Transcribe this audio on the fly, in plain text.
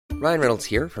Ryan Reynolds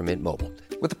here from Mint Mobile.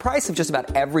 With the price of just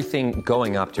about everything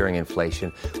going up during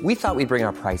inflation, we thought we'd bring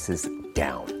our prices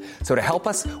down. So to help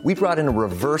us, we brought in a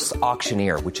reverse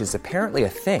auctioneer, which is apparently a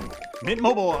thing. Mint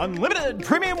Mobile Unlimited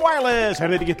Premium Wireless. How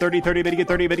to get 30, 30, bit to get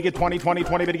 30, bit to get 20, 20,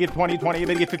 20, bit to get 20, 20,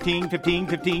 bit to get 15, 15,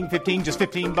 15, 15, just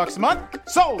 $15 a month?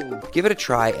 Sold! Give it a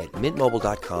try at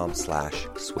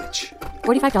mintmobile.com/switch.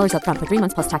 $45 up front for 3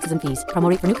 months plus taxes and fees. Promo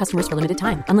rate for new customers for limited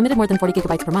time. Unlimited more than 40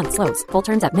 gigabytes per month. Slows full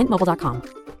terms at mintmobile.com.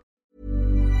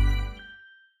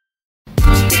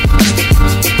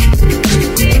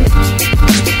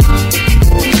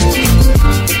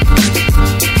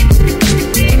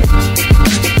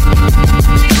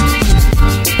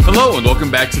 Hello and welcome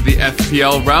back to the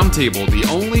FPL Roundtable, the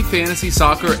only fantasy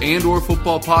soccer and or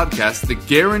football podcast that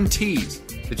guarantees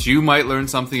that you might learn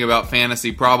something about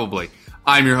fantasy probably.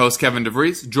 I'm your host, Kevin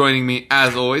DeVries. Joining me,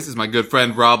 as always, is my good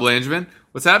friend, Rob Langevin.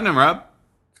 What's happening, Rob?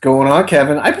 What's going on,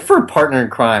 Kevin? I prefer partner in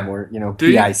crime or,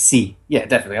 PIC. Yeah,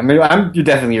 definitely. I mean, you're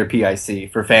definitely your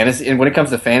PIC for fantasy. And when it comes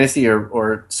to fantasy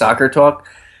or soccer talk,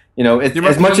 it's You're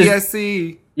as much PIC. as...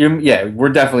 Yeah, we're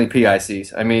definitely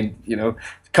PICs. I mean,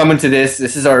 coming to this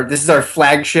is our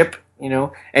flagship.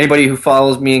 Anybody who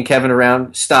follows me and Kevin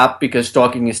around, stop, because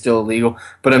stalking is still illegal.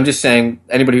 But I'm just saying,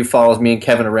 anybody who follows me and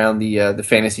Kevin around the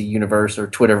fantasy universe or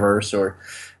Twitterverse or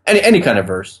any kind of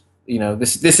verse,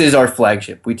 this is our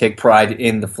flagship. We take pride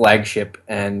in the flagship,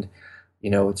 and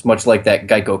it's much like that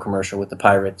Geico commercial with the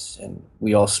Pirates, and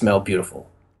we all smell beautiful.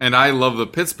 And I love the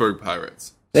Pittsburgh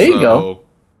Pirates. There you go.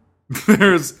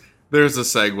 There's a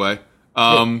segue.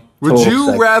 Would you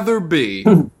segue. rather be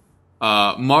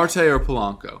Marte or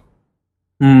Polanco?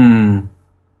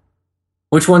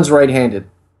 Which one's right-handed?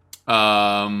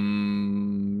 Neither,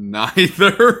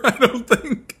 I don't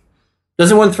think.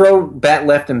 Doesn't one throw bat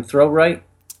left and throw right?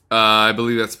 I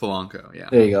believe that's Polanco, yeah.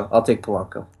 There you go. I'll take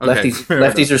Polanco. Okay,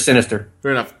 Lefties are sinister.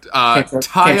 Fair enough. Can't trust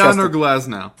Tyon or him.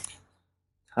 Glasnow?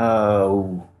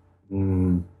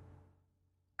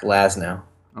 Glasnow.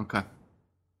 Okay.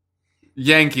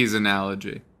 Yankees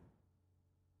analogy.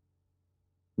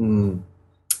 Would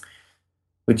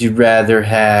you rather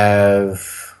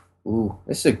have... Ooh,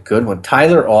 this is a good one.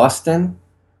 Tyler Austin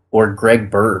or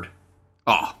Greg Bird?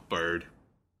 Oh, Bird.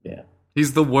 Yeah.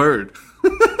 He's the word.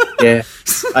 Yeah.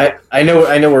 I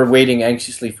know we're waiting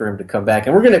anxiously for him to come back.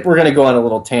 And we're gonna go on a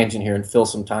little tangent here and fill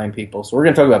some time, people. So we're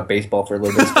gonna talk about baseball for a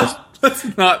little bit.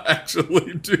 Let's not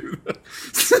actually do that.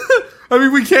 I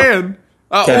mean, we can.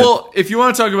 Well, if you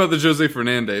want to talk about the Jose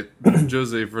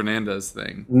Fernandez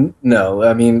thing. No,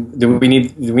 I mean, do we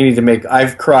need to make...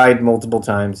 I've cried multiple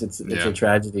times. It's a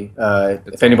tragedy.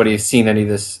 If anybody has seen any of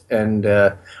this and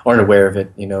aren't aware of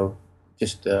it,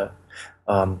 just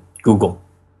Google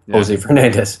Jose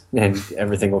Fernandez and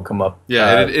everything will come up.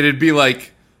 Yeah, it'd be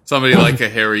like somebody like a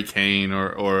Harry Kane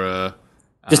or a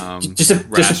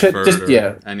Rashford or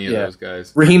any of those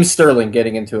guys. Raheem Sterling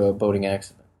getting into a boating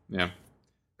accident. Yeah.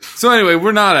 So anyway,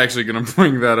 we're not actually going to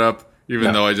bring that up,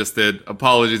 even though I just did.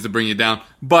 Apologies to bring you down.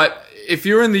 But if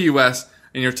you're in the U.S.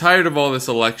 and you're tired of all this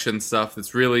election stuff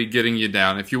that's really getting you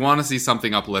down, if you want to see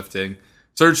something uplifting,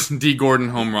 search D. Gordon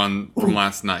home run from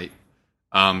last night.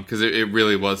 Because it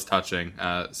really was touching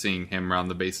seeing him round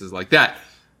the bases like that.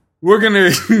 We're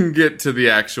going to get to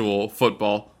the actual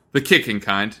football, the kicking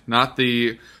kind, not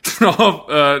the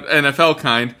NFL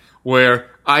kind,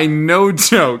 where I, no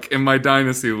joke, in my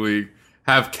Dynasty League,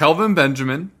 have Kelvin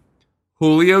Benjamin,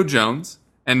 Julio Jones,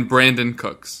 and Brandon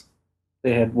Cooks.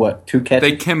 They had, what, 2 catches?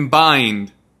 They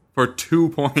combined for 2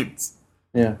 points.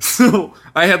 Yeah. So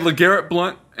I had LeGarrette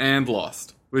Blount and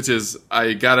lost, which is,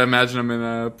 I gotta imagine I'm in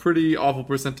a pretty awful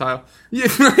percentile. Yeah,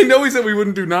 I know we said we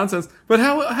wouldn't do nonsense, but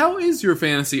how is your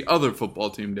fantasy other football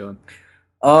team doing?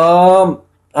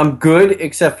 I'm good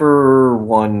except for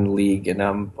one league, and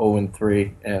I'm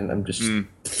 0-3, and I'm just...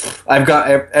 I've got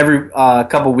every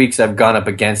couple weeks I've gone up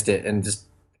against it, and just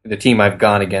the team I've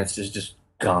gone against has just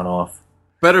gone off.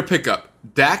 Better pickup,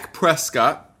 Dak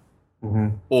Prescott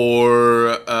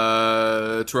or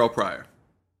Terrell Pryor?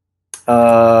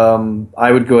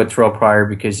 I would go with Terrell Pryor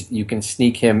because you can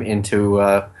sneak him into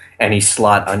any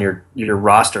slot on your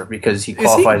roster because he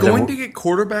qualifies. Is he going to get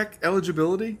quarterback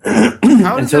eligibility?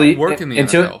 How does that work in the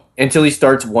NFL? Until he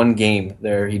starts one game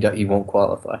there, he won't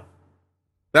qualify.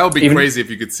 That would be crazy if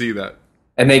you could see that.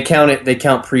 And they count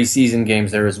preseason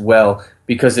games there as well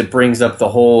because it brings up the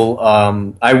whole.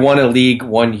 I won a league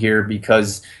one year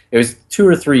because it was 2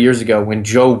 or 3 years ago when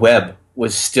Joe Webb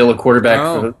was still a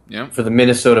quarterback for the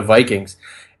Minnesota Vikings,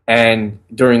 and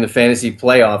during the fantasy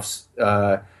playoffs,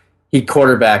 he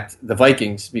quarterbacked the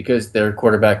Vikings because their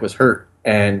quarterback was hurt,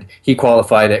 and he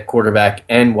qualified at quarterback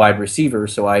and wide receiver.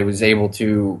 So I was able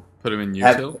to put him in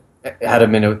util. had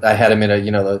him in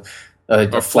a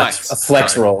a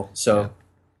flex role. So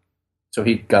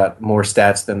he got more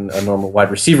stats than a normal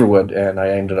wide receiver would, and I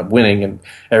ended up winning, and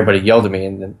everybody yelled at me,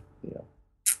 and then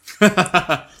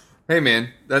Hey man,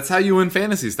 that's how you win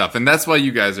fantasy stuff, and that's why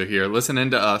you guys are here,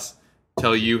 listening to us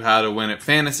tell you how to win at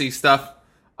fantasy stuff.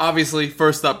 Obviously,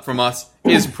 first up from us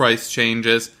is price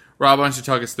changes. Rob, why don't you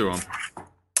talk us through them?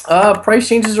 Price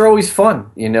changes are always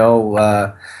fun.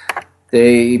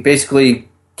 They basically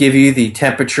give you the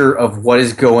temperature of what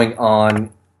is going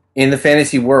on in the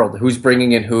fantasy world. Who's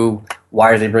bringing in who?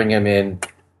 Why are they bringing him in?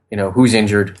 Who's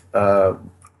injured?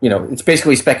 It's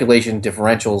basically speculation,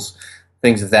 differentials,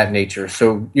 things of that nature.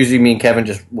 So usually me and Kevin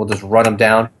will just run them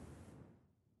down.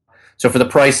 So for the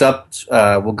price up,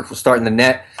 we'll start in the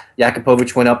net.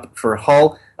 Jakupovic went up for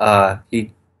Hull.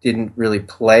 He didn't really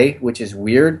play, which is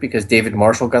weird because David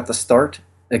Marshall got the start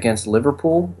against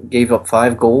Liverpool, gave up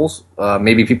 5 goals.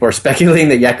 Maybe people are speculating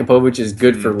that Jakupovic is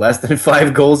good for less than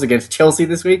 5 goals against Chelsea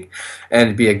this week, and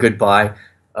it'd be a good buy.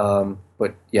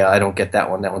 But yeah, I don't get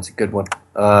that one. That one's a good one.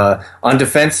 On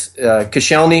defense,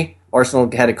 Koscielny,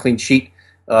 Arsenal had a clean sheet.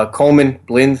 Coleman,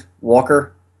 Blind,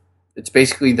 Walker. It's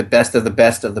basically the best of the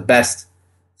best of the best.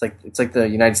 It's like the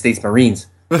United States Marines.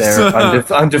 They're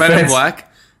on defense. Men in Black.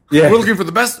 Yeah. We're looking for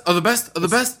the best of the best of the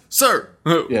best, sir.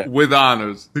 Yeah. With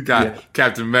honors. The guy,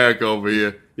 Captain America over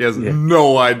here. He has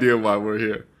no idea why we're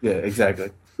here. Yeah,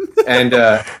 exactly. And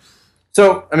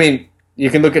so, I mean, you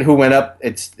can look at who went up.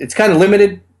 It's kind of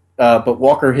limited, but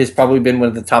Walker has probably been one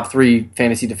of the top 3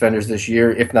 fantasy defenders this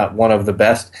year, if not one of the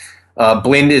best.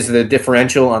 Blind is the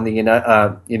differential on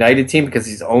the United team because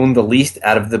he's owned the least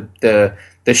out of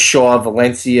the Shaw,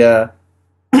 Valencia,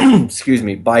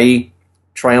 Bailly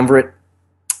triumvirate.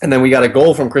 And then we got a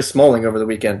goal from Chris Smalling over the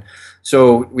weekend.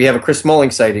 So we have a Chris Smalling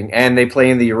sighting, and they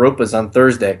play in the Europas on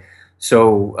Thursday.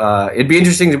 So it'd be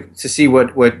interesting to see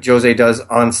what Jose does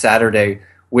on Saturday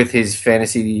with his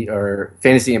fantasy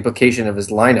implication of his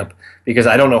lineup, because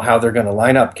I don't know how they're going to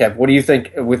line up. Kev, what do you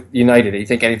think with United? Do you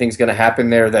think anything's going to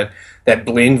happen there, that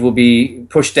Blind will be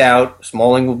pushed out,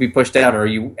 Smalling will be pushed out, or are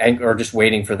you just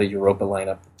waiting for the Europa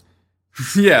lineup?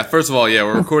 Yeah, first of all,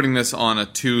 we're recording this on a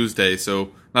Tuesday,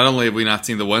 so not only have we not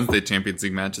seen the Wednesday Champions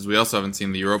League matches, we also haven't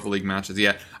seen the Europa League matches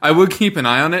yet. I would keep an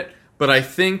eye on it, but I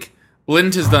think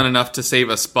Blind has done enough to save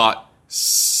a spot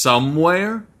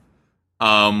somewhere.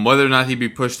 Whether or not he'd be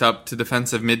pushed up to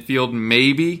defensive midfield,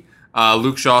 maybe.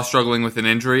 Luke Shaw struggling with an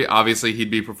injury. Obviously,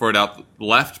 he'd be preferred out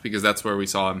left because that's where we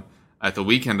saw him at the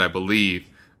weekend, I believe.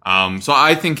 So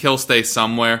I think he'll stay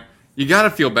somewhere. You got to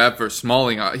feel bad for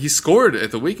Smalling. He scored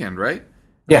at the weekend, right?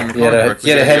 Yeah, he had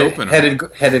a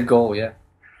headed goal, yeah.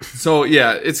 So,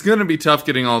 yeah, it's going to be tough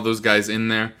getting all those guys in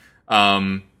there.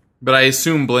 But I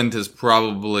assume Blind is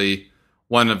probably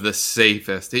one of the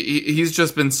safest. He's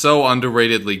just been so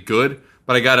underratedly good.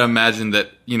 But I got to imagine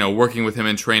that, working with him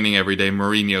in training every day,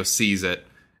 Mourinho sees it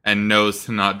and knows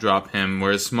to not drop him,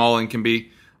 whereas Smalling can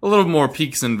be a little more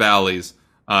peaks and valleys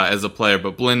as a player.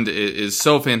 But Blind is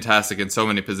so fantastic in so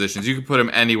many positions. You could put him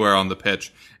anywhere on the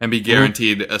pitch and be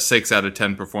guaranteed a 6 out of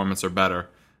 10 performance or better.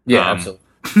 Yeah, absolutely.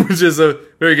 Which is a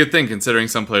very good thing, considering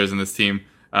some players in this team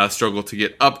struggle to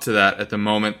get up to that at the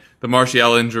moment. The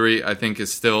Martial injury, I think,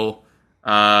 is still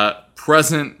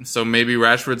present, so maybe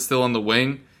Rashford's still on the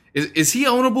wing. Is he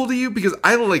ownable to you? Because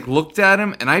I looked at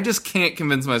him and I just can't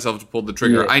convince myself to pull the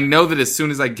trigger. Yeah. I know that as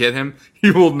soon as I get him, he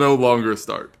will no longer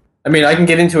start. I mean, I can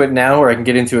get into it now or I can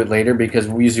get into it later because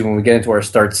usually when we get into our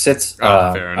start sits,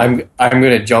 I'm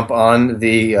going to jump on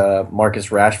the Marcus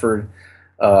Rashford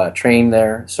train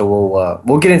there. So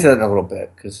we'll get into that in a little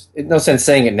bit because it's no sense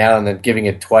saying it now and then giving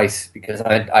it twice because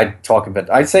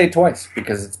I'd say it twice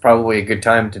because it's probably a good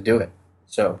time to do it.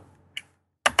 So.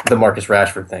 The Marcus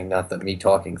Rashford thing, not the me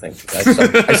talking thing.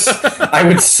 I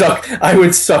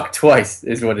would suck twice,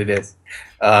 is what it is.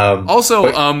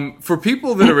 For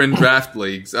people that are in draft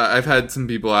leagues, I've had some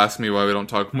people ask me why we don't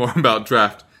talk more about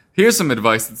draft. Here's some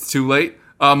advice. It's too late.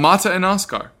 Mata and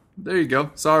Oscar. There you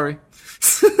go. Sorry.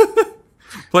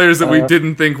 Players that we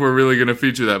didn't think were really going to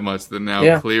feature that much that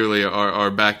now clearly are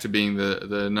back to being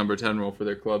the number 10 role for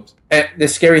their clubs. And the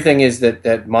scary thing is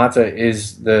that Mata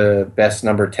is the best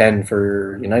number 10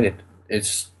 for United.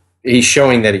 He's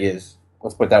showing that he is.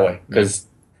 Let's put it that way. Because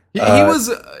he was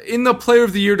in the Player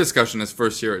of the Year discussion his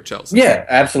first year at Chelsea. Yeah,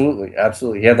 absolutely.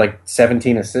 Absolutely. He had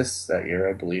 17 assists that year,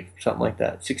 I believe. Something like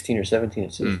that. 16 or 17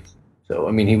 assists. So,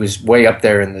 I mean, he was way up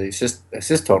there in the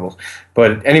assist totals.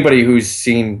 But anybody who's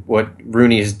seen what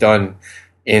Rooney has done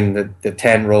in the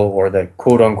 10 role or the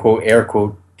quote-unquote, air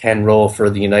quote, 10 role for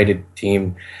the United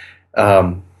team,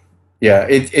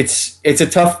 it's a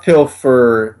tough pill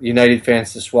for United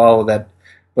fans to swallow that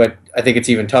But I think it's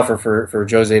even tougher for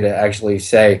Jose to actually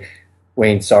say,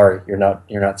 Wayne, sorry, you're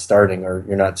not starting, or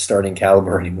you're not starting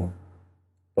caliber anymore.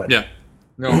 But Yeah.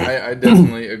 No, I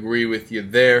definitely agree with you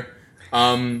there.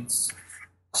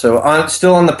 So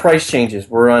still on the price changes.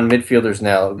 We're on midfielders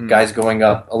now. Guys going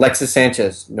up. Alexis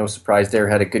Sanchez, no surprise there,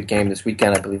 had a good game this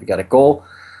weekend. I believe he got a goal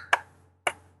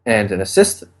and an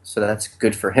assist, so that's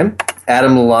good for him.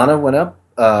 Adam Lallana went up.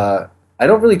 I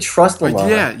don't really trust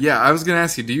Lallana. Yeah. I was going to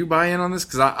ask you, do you buy in on this?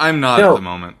 Because I'm not No. at the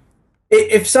moment.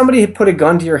 If somebody had put a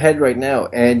gun to your head right now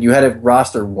and you had to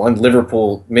roster one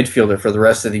Liverpool midfielder for the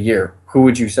rest of the year, who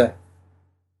would you say?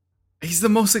 He's the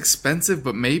most expensive,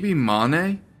 but maybe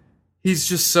Mane. He's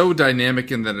just so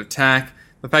dynamic in that attack.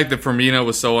 The fact that Firmino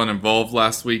was so uninvolved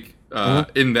last week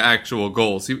in the actual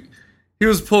goals. He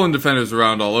was pulling defenders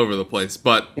around all over the place,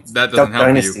 but that doesn't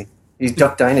help you. He's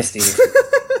Duck Dynasty.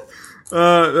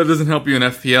 That doesn't help you in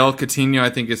FPL. Coutinho, I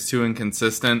think, is too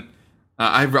inconsistent.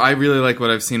 I really like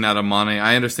what I've seen out of Mane.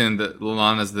 I understand that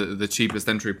Lallana is the cheapest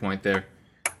entry point there.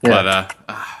 Yeah.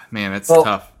 But, man, it's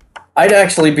tough. I'd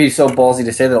actually be so ballsy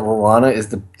to say that Lallana is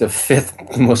the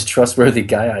fifth most trustworthy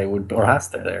guy I would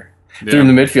roster there through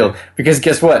the midfield. Because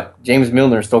guess what? James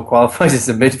Milner still qualifies as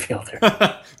a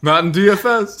midfielder. Not in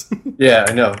DFS. Yeah,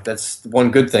 I know. That's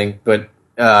one good thing. But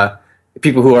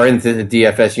people who are into the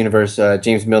DFS universe,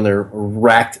 James Milner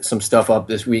racked some stuff up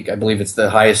this week. I believe it's the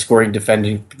highest scoring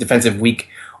defensive week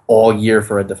all year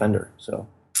for a defender. So,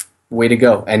 way to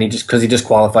go. And he just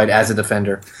qualified as a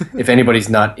defender. If anybody's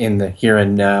not in the here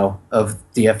and now of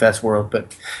DFS world.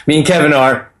 But me and Kevin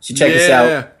are. So check us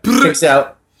out. Check us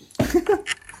out.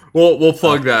 We'll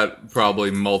plug that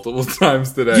probably multiple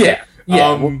times today.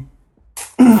 Yeah.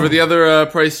 For the other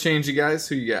price change, you guys,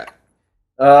 who you got?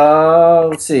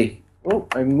 Let's see. Oh,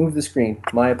 I moved the screen.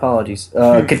 My apologies.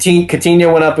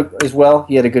 Coutinho went up as well.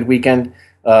 He had a good weekend.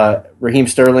 Raheem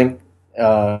Sterling,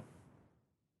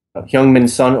 Heung-min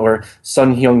Son, or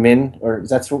Son Heung-min, or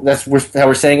that's how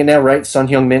we're saying it now, right? Son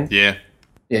Heung-min. Yeah.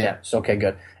 Yeah. So okay,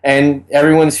 good. And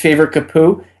everyone's favorite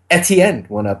Capu, Etienne,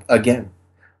 went up again.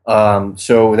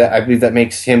 So that I believe that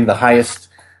makes him the highest.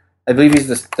 I believe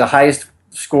he's the highest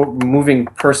score moving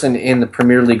person in the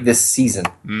Premier League this season.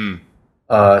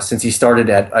 Since he started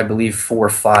at, I believe,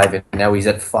 4-5, and now he's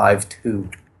at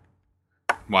 5-2.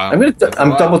 Wow.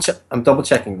 I'm double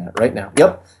checking that right now.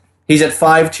 Yep, he's at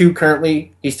 5-2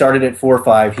 currently. He started at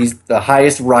 4-5. He's the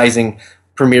highest rising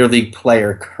Premier League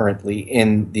player currently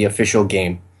in the official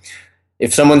game.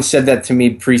 If someone said that to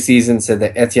me preseason, said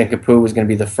that Etienne Capoue was going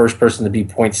to be the first person to be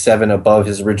 0.7 above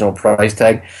his original price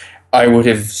tag, I would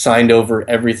have signed over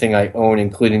everything I own,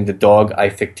 including the dog I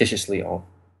fictitiously own.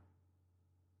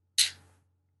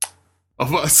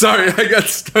 Oh, sorry, I got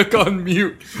stuck on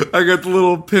mute. I got the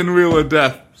little pinwheel of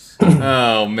death.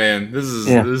 Oh man, this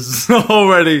is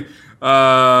already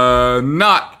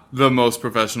not the most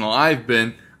professional I've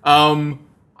been. I'm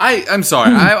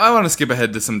sorry. I want to skip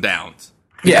ahead to some downs.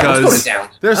 Yeah, let's go to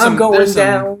downs. I'm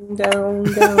going down.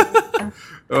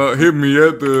 Hit me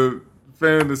at the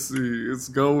fantasy. It's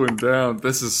going down.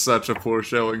 This is such a poor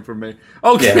showing for me.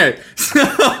 Okay,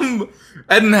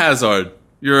 Eden Hazard.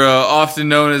 You're often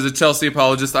known as a Chelsea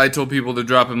apologist. I told people to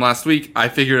drop him last week. I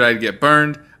figured I'd get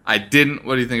burned. I didn't.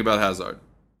 What do you think about Hazard?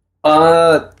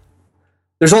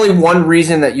 There's only one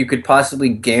reason that you could possibly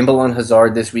gamble on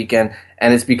Hazard this weekend,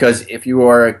 and it's because if you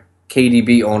are a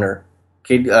KDB owner,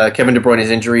 Kevin De Bruyne's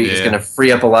injury is going to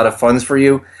free up a lot of funds for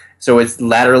you. So it's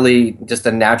laterally just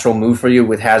a natural move for you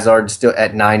with Hazard still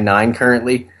at 9.9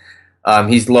 currently.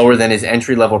 He's lower than his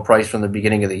entry-level price from the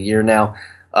beginning of the year now.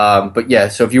 But yeah,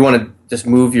 so if you want to just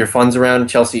move your funds around,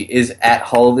 Chelsea is at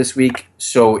Hull this week,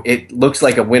 so it looks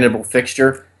like a winnable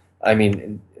fixture. I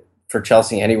mean, for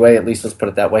Chelsea anyway, at least let's put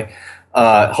it that way.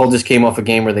 Hull just came off a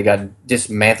game where they got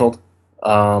dismantled,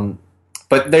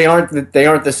 but they aren't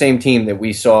the same team that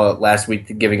we saw last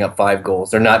week giving up 5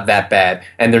 goals. They're not that bad,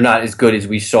 and they're not as good as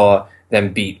we saw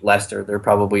them beat Leicester. They're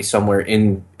probably somewhere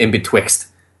in betwixt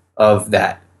of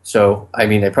that. So I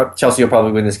mean, Chelsea will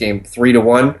probably win this game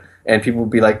 3-1. And people will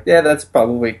be like, yeah, that's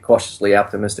probably cautiously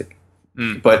optimistic.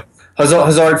 But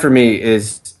Hazard for me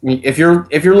is, if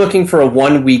you're looking for a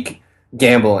 1 week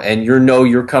gamble and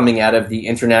you're coming out of the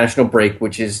international break,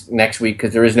 which is next week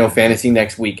because there is no fantasy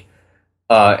next week,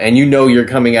 and you're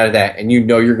coming out of that and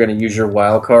you're going to use your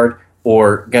wild card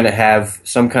or going to have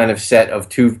some kind of set of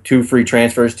two free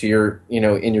transfers to your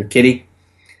in your kitty.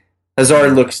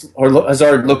 Hazard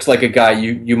looks like a guy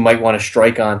you might want to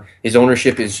strike on. His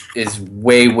ownership is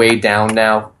way down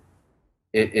now.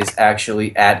 It is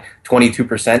actually at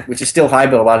 22%, which is still high,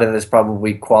 but a lot of that is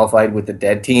probably qualified with the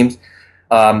dead teams.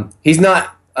 He's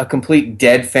not a complete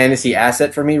dead fantasy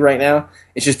asset for me right now.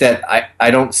 It's just that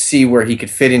I don't see where he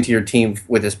could fit into your team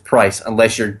with his price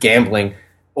unless you're gambling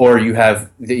or you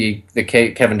have the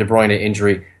Kevin De Bruyne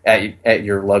injury at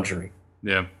your luxury.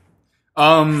 Yeah.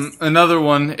 Another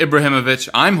one, Ibrahimovic.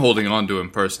 I'm holding on to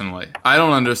him personally. I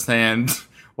don't understand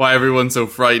why everyone's so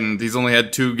frightened. He's only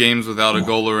had 2 games without a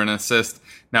goal or an assist.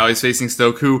 Now he's facing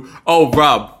Stoke, who... Oh,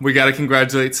 Rob, we got to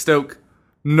congratulate Stoke.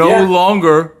 No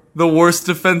longer the worst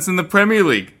defense in the Premier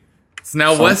League. It's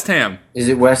now West Ham. Is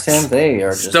it West Ham? They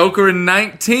are just... Stoke are in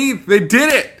 19th. They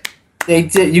did it. They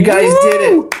did. You guys did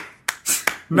it.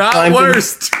 Not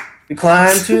worst. We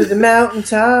climbed to the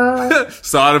mountaintop.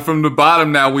 Started from the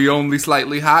bottom, now we only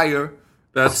slightly higher.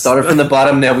 Started from the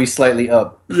bottom, now we slightly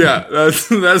up. Yeah, that's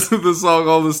the song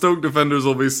all the Stoke defenders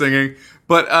will be singing.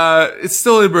 But it's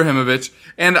still Ibrahimovic,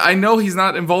 and I know he's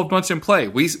not involved much in play.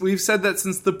 We've said that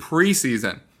since the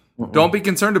preseason. Don't be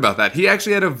concerned about that. He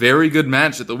actually had a very good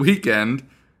match at the weekend,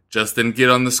 just didn't get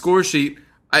on the score sheet.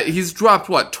 He's dropped,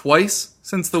 twice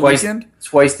since the weekend?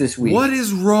 Twice this week. What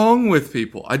is wrong with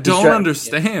people? I don't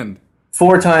understand.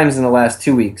 4 times in the last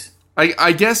 2 weeks.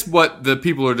 I guess what the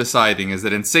people are deciding is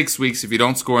that in 6 weeks, if you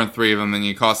don't score in 3 of them, then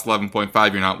you cost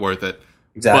 11.5, you're not worth it.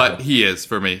 Exactly. But he is,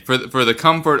 for me. For the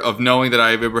comfort of knowing that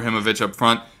I have Ibrahimovic up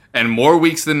front, and more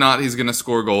weeks than not he's going to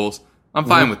score goals, I'm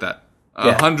fine with that.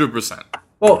 100%.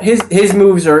 Well, his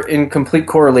moves are in complete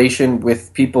correlation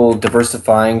with people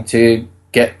diversifying to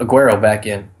get Aguero back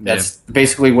in. That's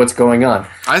basically what's going on.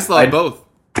 I still have both.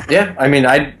 Yeah, I mean,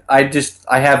 I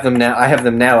have them now. I have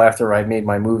them now after I made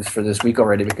my moves for this week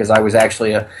already because I was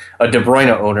actually a De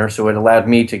Bruyne owner, so it allowed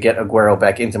me to get Aguero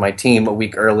back into my team a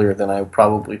week earlier than I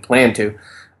probably planned to.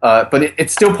 But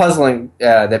it's still puzzling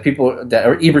that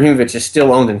Ibrahimovic is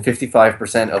still owned in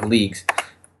 55% of leagues,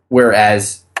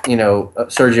 whereas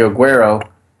Sergio Aguero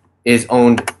is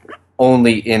owned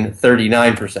only in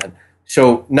 39%.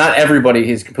 So not everybody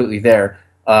is completely there.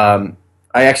 I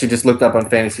actually just looked up on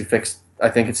Fantasy Fix. I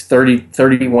think it's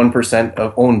 31%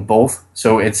 of own both.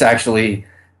 So it's actually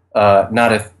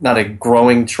not a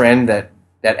growing trend that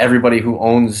everybody who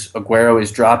owns Aguero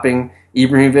is dropping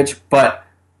Ibrahimovic, but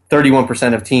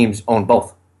 31% of teams own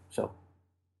both. So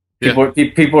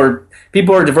people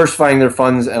are diversifying their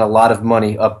funds and a lot of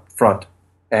money up front.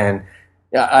 And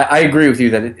I agree with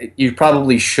you that you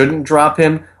probably shouldn't drop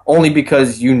him only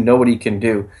because you know what he can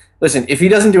do. Listen, if he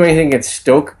doesn't do anything against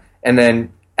Stoke and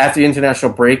then after the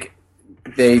international break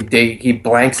he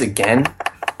blanks again,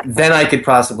 then I could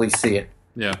possibly see it.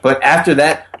 Yeah. But after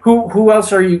that, who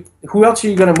else are you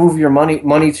going to move your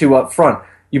money to up front?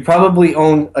 You probably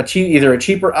own either a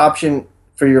cheaper option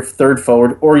for your third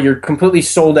forward, or you're completely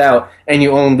sold out and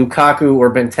you own Lukaku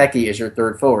or Benteke as your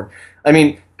third forward. I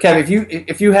mean, Kev,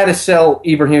 if you had to sell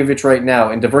Ibrahimovic right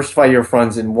now and diversify your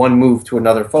funds in one move to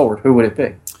another forward, who would it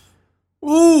be?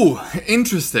 Ooh,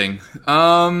 interesting.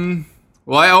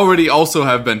 Well, I already also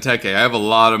have Benteke. I have a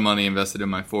lot of money invested in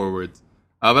my forwards.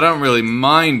 But I don't really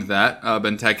mind that.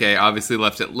 Benteke obviously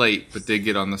left it late, but did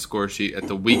get on the score sheet at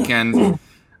the weekend.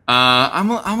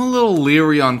 I'm a little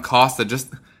leery on Costa.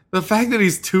 Just the fact that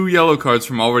he's 2 yellow cards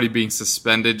from already being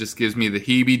suspended just gives me the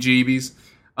heebie-jeebies.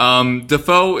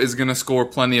 Defoe is going to score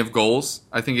plenty of goals.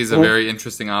 I think he's a very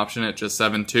interesting option at just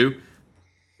 7.2.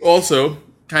 Also,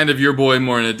 kind of your boy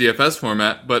more in a DFS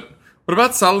format, but what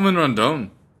about Salomon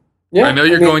Rondon? Yeah, I know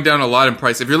you're going down a lot in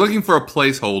price. If you're looking for a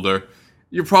placeholder,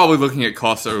 you're probably looking at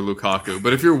Costa or Lukaku.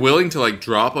 But if you're willing to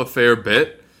drop a fair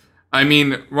bit, I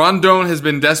mean, Rondon has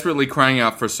been desperately crying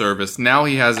out for service. Now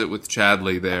he has it with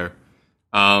Chadley there.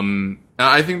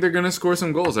 I think they're going to score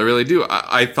some goals. I really do.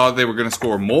 I thought they were going to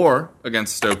score more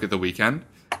against Stoke at the weekend.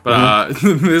 But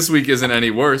this week isn't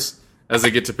any worse as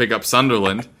they get to pick up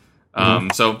Sunderland.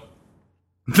 So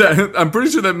I'm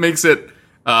pretty sure that makes it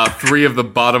 3 of the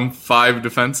bottom 5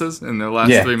 defenses in their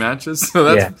last 3 matches.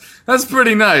 So that's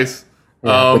pretty nice.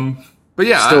 But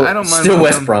yeah, I don't mind. Still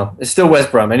West Brom. It's still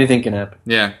West Brom. Anything can happen.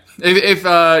 Yeah. If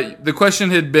the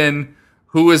question had been,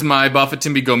 who is my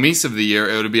Bafétimbi Gomis of the year,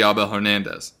 it would be Abel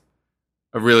Hernandez.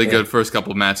 A really good first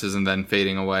couple of matches and then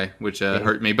fading away, which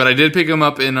hurt me. But I did pick him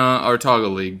up in our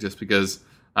Toggle League just because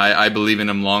I believe in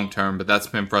him long term, but that's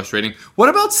been frustrating. What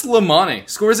about Slimani?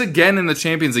 Scores again in the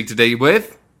Champions League today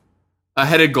with a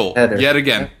headed goal yet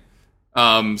again.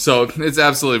 So it's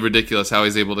absolutely ridiculous how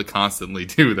he's able to constantly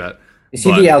do that. Is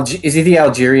he the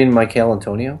Algerian Michael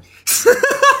Antonio?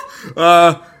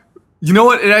 You know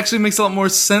what? It actually makes a lot more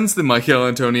sense than Michael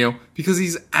Antonio because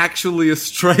he's actually a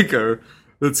striker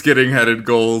that's getting headed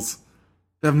goals.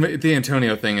 The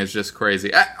Antonio thing is just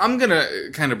crazy. I'm going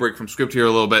to kind of break from script here a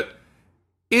little bit.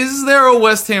 Is there a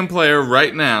West Ham player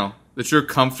right now that you're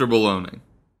comfortable owning?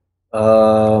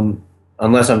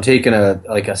 unless I'm taking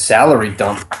a salary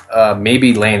dump,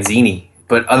 maybe Lanzini.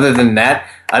 But other than that,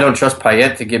 I don't trust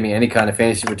Payet to give me any kind of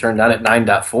fantasy return, not at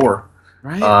 9.4.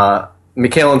 Right.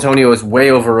 Michail Antonio is way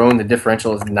overowned. The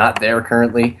differential is not there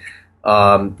currently.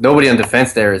 Nobody on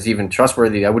defense there is even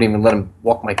trustworthy. I wouldn't even let him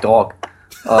walk my dog.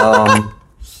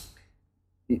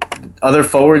 Other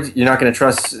forwards, you're not going to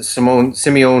trust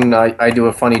Simeone. I do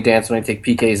a funny dance when I take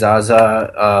PK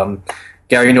Zaza.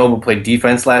 Gary Noble played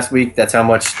defense last week. That's how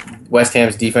much West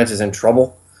Ham's defense is in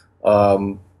trouble.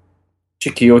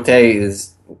 Chiquiote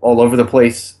is all over the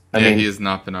place. I mean, he has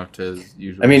not been up to his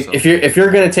usual. I mean, self. if you're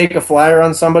going to take a flyer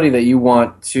on somebody that you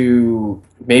want to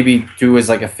maybe do as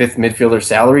like a fifth midfielder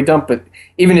salary dump, but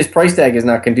even his price tag is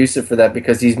not conducive for that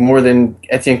because he's more than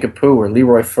Etienne Capoue or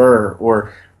Leroy Fer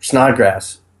or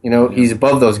Snodgrass. He's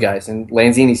above those guys, and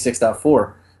Lanzini's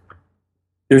 6.4.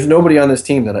 There's nobody on this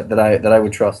team that I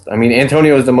would trust. I mean,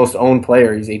 Antonio is the most owned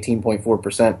player. He's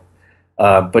 18.4%.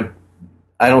 But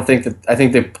I don't think that. I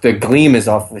think the gleam is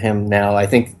off of him now. I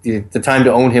think the time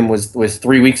to own him was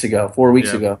 4 weeks ago,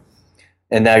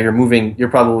 and now you're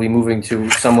probably moving to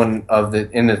someone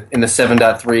in the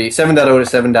 7.3, 7.0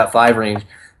 to 7.5 range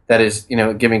that is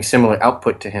giving similar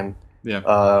output to him.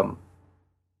 Yeah.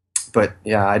 But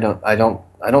yeah, I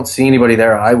don't see anybody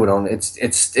there I would own.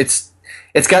 It's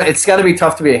got to be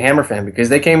tough to be a Hammer fan because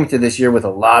they came into this year with a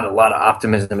lot of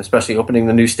optimism, especially opening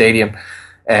the new stadium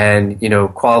and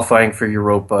qualifying for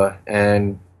Europa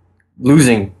and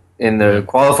losing in the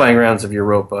qualifying rounds of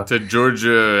Europa to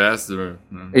Georgia Astor.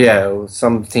 Yeah,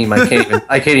 some team I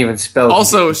can't even spell.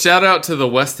 Also, shout out to the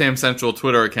West Ham Central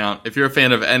Twitter account. If you're a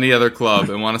fan of any other club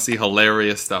and want to see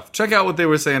hilarious stuff, check out what they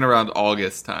were saying around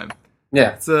August time.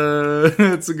 Yeah, it's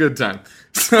a good time.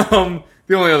 The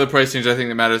only other price change I think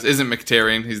that matters isn't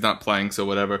Mkhitaryan. He's not playing, so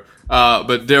whatever.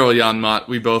 But Daryl Janmaat,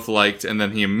 we both liked, and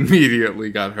then he immediately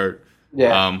got hurt.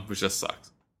 Yeah, which just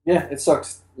sucks. Yeah, it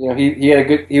sucks. He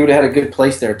would have had a good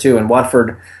place there too. And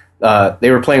Watford,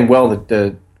 they were playing well.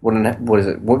 What is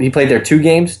it? He played there 2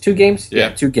 games. 2 games. Yeah,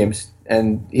 2 games.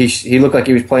 And he looked like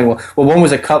he was playing well. Well, one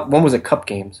was a cup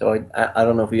game. So I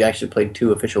don't know if he actually played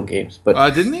 2 official games.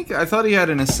 But didn't he? I thought he had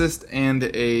an assist and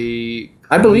a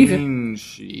I believe clean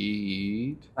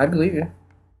sheet. I believe you.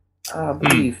 I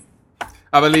believe.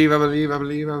 I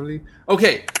believe.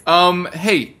 Okay.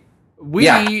 Hey, we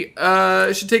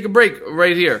should take a break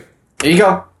right here. There you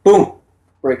go. Boom.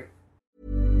 Break.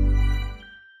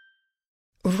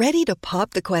 Ready to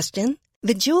pop the question?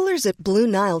 The jewelers at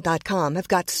BlueNile.com have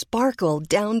got sparkle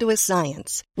down to a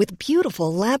science with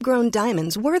beautiful lab-grown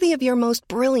diamonds worthy of your most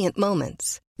brilliant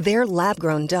moments. Their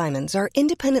lab-grown diamonds are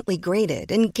independently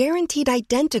graded and guaranteed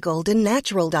identical to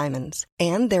natural diamonds,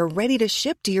 and they're ready to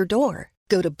ship to your door.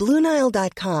 Go to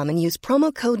BlueNile.com and use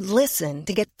promo code LISTEN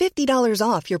to get $50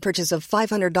 off your purchase of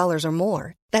 $500 or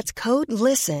more. That's code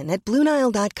LISTEN at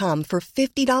BlueNile.com for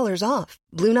 $50 off.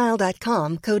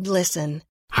 BlueNile.com, code LISTEN.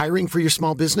 Hiring for your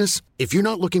small business? If you're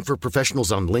not looking for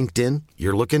professionals on LinkedIn,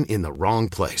 you're looking in the wrong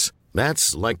place.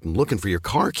 That's like looking for your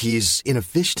car keys in a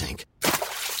fish tank.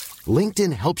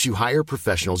 LinkedIn helps you hire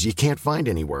professionals you can't find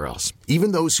anywhere else,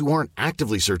 even those who aren't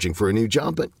actively searching for a new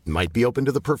job but might be open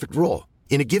to the perfect role.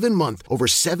 In a given month, over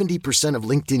 70% of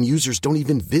LinkedIn users don't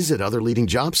even visit other leading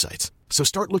job sites. So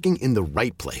start looking in the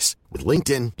right place. With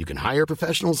LinkedIn, you can hire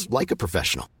professionals like a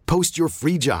professional. Post your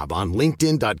free job on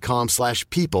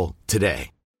linkedin.com/people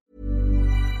today.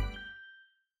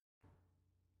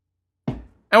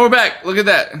 And we're back. Look at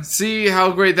that. See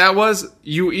how great that was?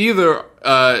 You either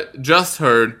just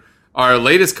heard our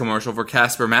latest commercial for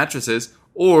Casper mattresses,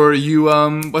 or you,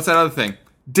 what's that other thing?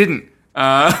 Didn't.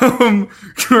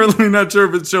 Currently not sure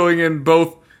if it's showing in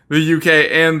both the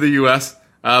UK and the US,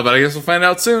 but I guess we'll find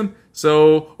out soon.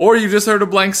 So, or you just heard a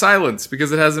blank silence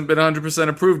because it hasn't been 100%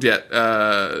 approved yet.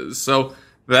 So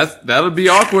that'll be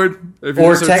awkward if you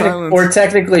just heard silence. Or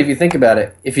technically, if you think about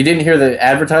it, if you didn't hear the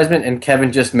advertisement and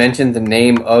Kevin just mentioned the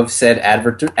name of said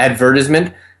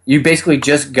advertisement, you basically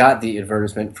just got the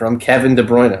advertisement from Kevin De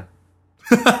Bruyne.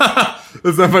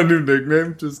 Is that my new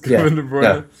nickname? Just Kevin De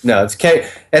Bruyne? No, that's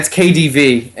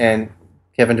KDV, and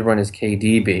Kevin De Bruyne is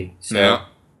KDB. So. Yeah,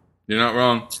 you're not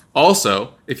wrong.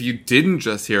 Also, if you didn't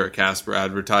just hear a Casper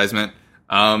advertisement,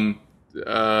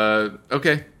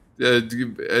 okay.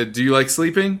 Do you like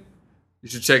sleeping? You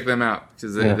should check them out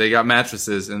because they got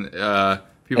mattresses and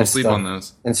people sleep on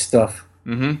those and stuff.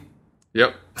 Mm-hmm.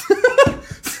 Yep.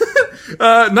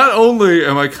 Not only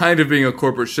am I kind of being a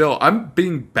corporate shill, I'm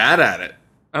being bad at it.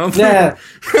 I don't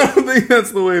think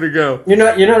that's the way to go. You're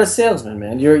not a salesman,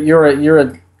 man. You're a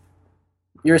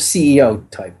CEO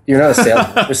type. You're not a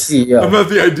salesman. You're a CEO. I'm not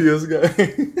the ideas guy.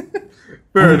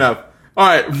 Fair enough. All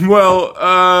right. Well,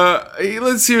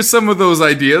 let's hear some of those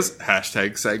ideas.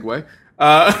 Hashtag segue.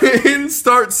 In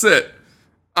start sit,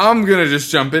 I'm going to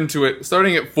just jump into it.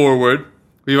 Starting at forward,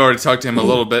 we've already talked to him a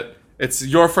little bit. It's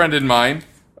your friend and mine,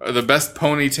 the best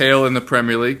ponytail in the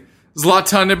Premier League,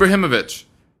 Zlatan Ibrahimovic.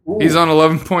 He's on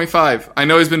 11.5. I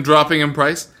know he's been dropping in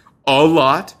price a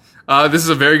lot. This is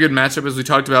a very good matchup, as we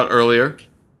talked about earlier.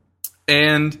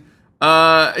 And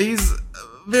he's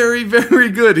very,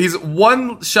 very good. He's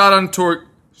one shot on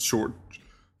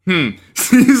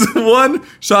He's one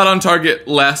shot on target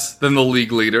less than the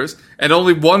league leaders, and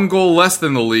only one goal less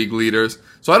than the league leaders.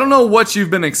 So I don't know what you've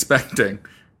been expecting,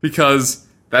 because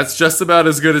that's just about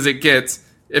as good as it gets.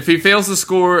 If he fails to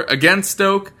score against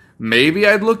Stoke, maybe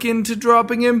I'd look into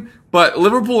dropping him. But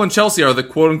Liverpool and Chelsea are the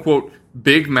quote-unquote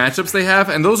big matchups they have,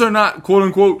 and those are not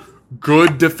quote-unquote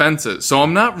good defenses. So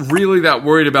I'm not really that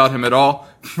worried about him at all.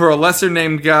 For a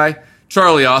lesser-named guy,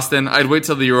 Charlie Austin, I'd wait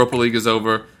till the Europa League is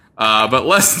over. But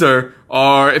Leicester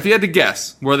are, if you had to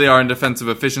guess where they are in defensive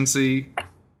efficiency...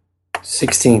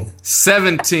 16th.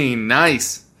 17.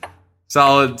 Nice.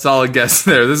 Solid guess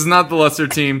there. This is not the Leicester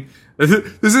team.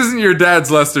 This isn't your dad's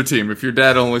Leicester team, if your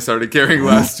dad only started caring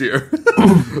last year.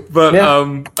 But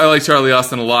I like Charlie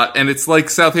Austin a lot, and it's like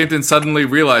Southampton suddenly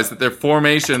realized that their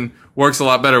formation works a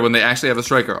lot better when they actually have a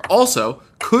striker. Also,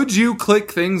 could you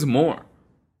click things more?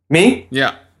 Me?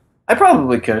 Yeah. I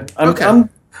probably could. Okay.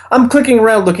 I'm clicking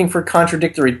around looking for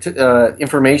contradictory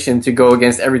information to go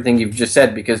against everything you've just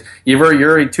said, because you're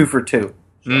already 2 for 2.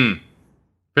 So.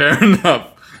 Fair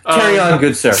enough. Carry on,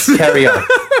 good sir. Carry on.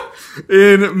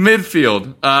 In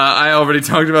midfield, I already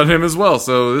talked about him as well,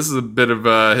 so this is a bit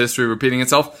of history repeating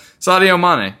itself. Sadio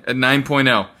Mane at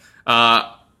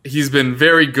 9.0. He's been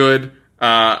very good.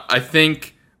 I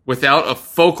think without a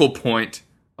focal point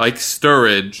like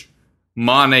Sturridge,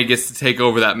 Mane gets to take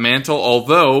over that mantle,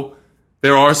 although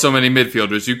there are so many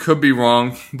midfielders. You could be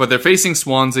wrong, but they're facing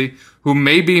Swansea, who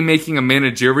may be making a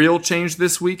managerial change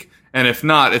this week, and if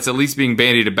not, it's at least being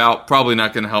bandied about. Probably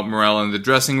not going to help morale in the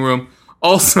dressing room.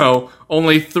 Also,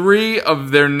 only 3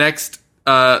 of their next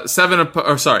 3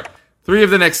 of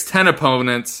the next 10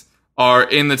 opponents are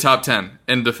in the top 10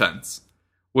 in defense,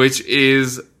 which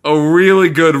is a really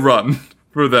good run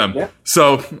for them. Yeah.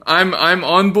 So I'm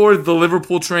on board the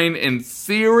Liverpool train in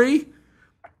theory.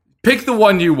 Pick the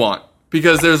one you want,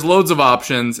 because there's loads of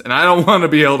options, and I don't want to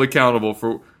be held accountable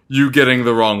for you getting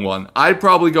the wrong one. I'd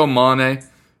probably go Mane.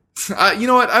 You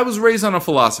know what? I was raised on a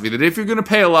philosophy that if you're going to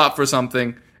pay a lot for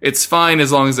something, it's fine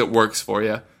as long as it works for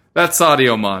you. That's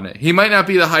Sadio Mane. He might not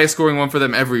be the highest scoring one for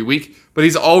them every week, but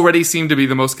he's already seemed to be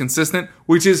the most consistent,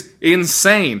 which is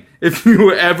insane if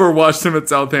you ever watched him at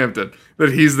Southampton,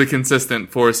 that he's the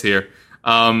consistent force here.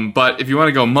 But if you want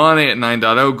to go Mane at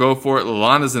 9.0, go for it.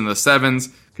 Lallana's in the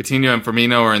 7s. Coutinho and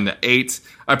Firmino are in the 8s.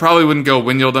 I probably wouldn't go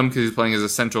Wijnaldum because he's playing as a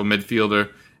central midfielder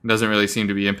and doesn't really seem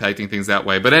to be impacting things that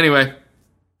way. But anyway,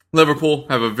 Liverpool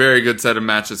have a very good set of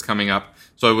matches coming up,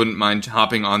 so I wouldn't mind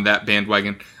hopping on that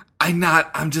bandwagon.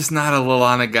 I'm just not a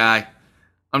Lallana guy.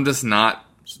 I'm just not.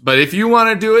 But if you want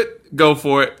to do it, go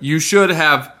for it. You should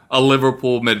have a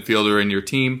Liverpool midfielder in your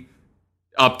team.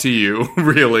 Up to you,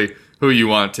 really, who you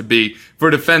want it to be. For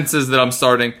defenses that I'm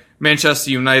starting, Manchester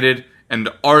United and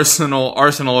Arsenal.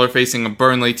 Arsenal are facing a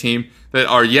Burnley team that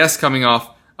are, yes, coming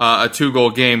off a 2-goal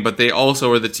game, but they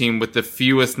also are the team with the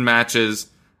fewest matches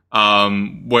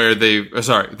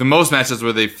the most matches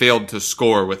where they failed to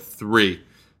score, with 3.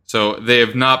 So they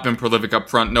have not been prolific up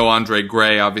front. No Andre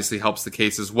Gray obviously helps the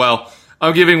case as well.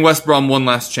 I'm giving West Brom one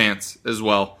last chance as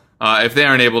well. If they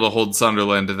aren't able to hold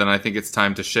Sunderland, then I think it's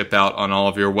time to ship out on all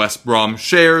of your West Brom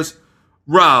shares.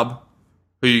 Rob,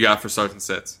 who you got for starts and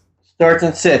sits? Starts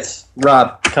and sits.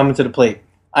 Rob, coming to the plate.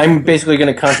 I'm basically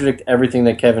going to contradict everything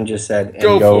that Kevin just said. And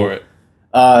go for it.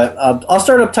 I'll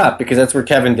start up top, because that's where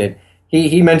Kevin did.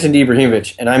 He mentioned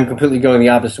Ibrahimovic, and I'm completely going the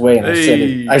opposite way, and I said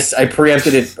it. I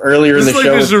preempted it earlier in the show. It's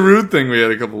like the Giroud thing we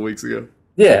had a couple of weeks ago.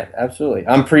 Yeah, absolutely.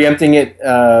 I'm preempting it.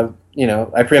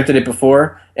 I preempted it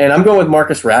before, and I'm going with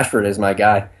Marcus Rashford as my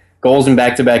guy. Goals in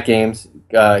back-to-back games.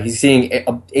 He's seeing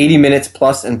 80 minutes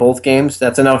plus in both games.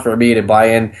 That's enough for me to buy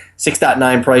in.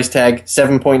 6.9 price tag,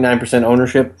 7.9%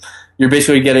 ownership. You're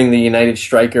basically getting the United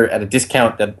striker at a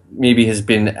discount that maybe has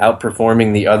been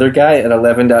outperforming the other guy at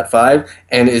 11.5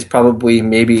 and is probably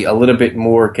maybe a little bit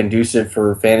more conducive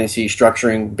for fantasy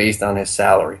structuring based on his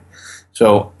salary.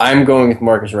 So I'm going with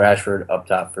Marcus Rashford up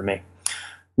top for me.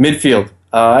 Midfield.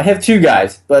 I have 2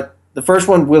 guys, but the first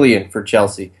one, Willian for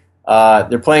Chelsea.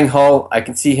 They're playing Hull. I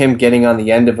can see him getting on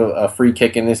the end of a free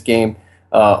kick in this game.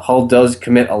 Hull does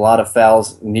commit a lot of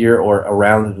fouls near or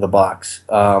around the box.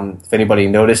 If anybody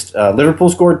noticed, Liverpool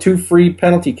scored 2 free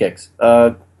penalty kicks.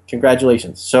 Can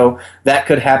Congratulations. So that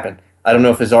could happen. I don't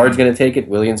know if Hazard's going to take it.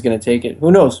 Willian's going to take it.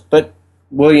 Who knows? But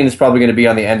Willian is probably going to be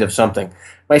on the end of something.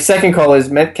 My second call is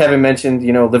Kevin mentioned,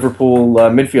 Liverpool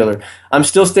midfielder. I'm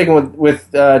still sticking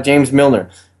with James Milner.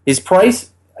 His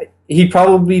price, he'd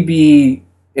probably be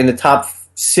in the top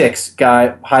 6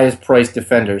 highest priced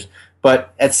defenders.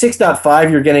 But at 6.5,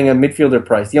 you're getting a midfielder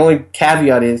price. The only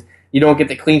caveat is you don't get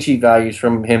the clean sheet values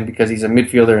from him because he's a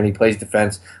midfielder and he plays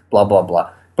defense, blah, blah,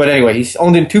 blah. But anyway, he's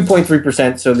owned in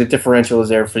 2.3%, so the differential is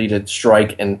there for you to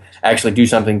strike and actually do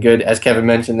something good. As Kevin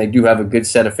mentioned, they do have a good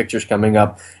set of fixtures coming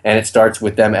up, and it starts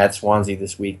with them at Swansea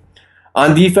this week.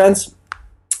 On defense,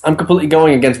 I'm completely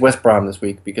going against West Brom this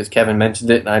week because Kevin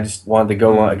mentioned it, and I just wanted to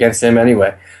go against him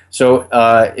anyway. So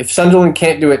if Sunderland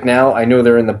can't do it now, I know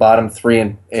they're in the bottom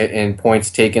 3 in points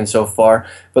taken so far.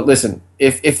 But listen,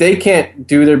 if they can't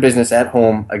do their business at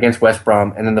home against West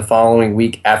Brom, and then the following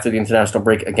week after the international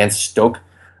break against Stoke,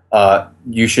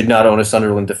 you should not own a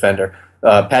Sunderland defender.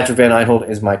 Patrick Van Aanholt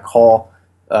is my call.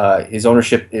 His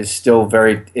ownership is still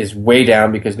way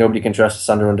down because nobody can trust a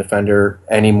Sunderland defender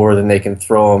any more than they can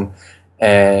throw him.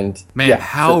 And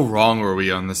how wrong were we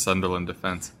on the Sunderland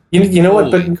defense? You know what?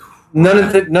 But none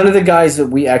of the guys that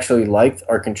we actually liked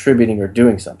are contributing or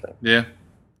doing something. Yeah,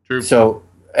 true. So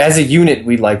as a unit,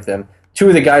 we like them. 2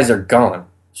 of the guys are gone.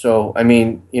 So I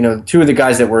mean, 2 of the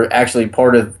guys that were actually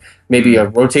part of maybe a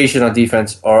rotation on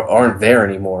defense aren't there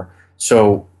anymore.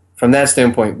 So from that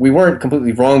standpoint, we weren't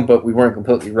completely wrong, but we weren't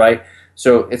completely right.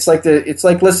 So it's like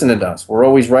listening to us. We're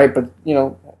always right, but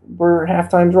we're half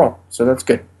times wrong. So that's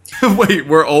good. Wait,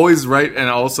 we're always right and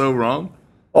also wrong?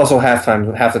 Also half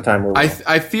the time we're wrong.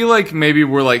 I feel like maybe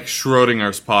we're like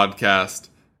Schrodinger's podcast,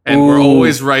 and we're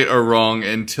always right or wrong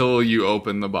until you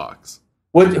open the box.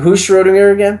 Who's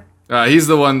Schrodinger again? He's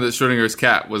the one that Schrodinger's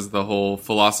cat was the whole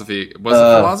philosophy. Was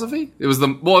it philosophy? It was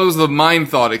the mind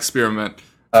thought experiment.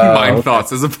 Mind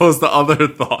thoughts as opposed to other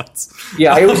thoughts.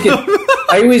 Yeah, I always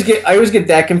get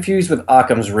that confused with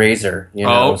Occam's razor.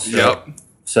 Yep.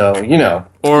 So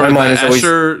or my mind the is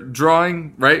Escher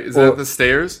drawing, right? Is that the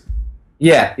stairs?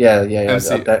 Yeah.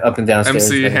 MC, up and down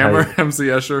stairs. MC Hammer, MC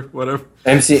Escher, whatever.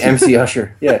 MC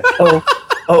Usher. Yeah.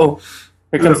 Oh,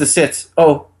 here comes the sits.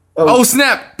 Oh,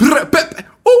 snap!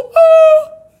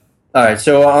 All right,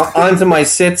 so on to my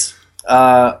sits.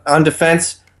 On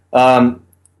defense,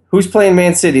 who's playing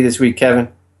Man City this week,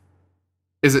 Kevin?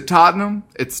 Is it Tottenham?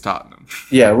 It's Tottenham.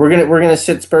 Yeah, we're gonna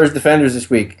sit Spurs defenders this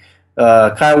week.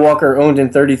 Kyle Walker owned in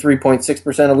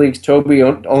 33.6% of leagues. Toby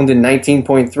owned in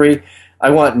 19.3%. I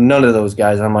want none of those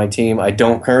guys on my team. I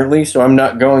don't currently, so I'm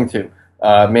not going to.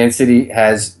 Man City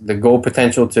has the goal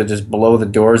potential to just blow the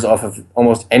doors off of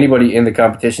almost anybody in the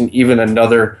competition, even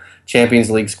another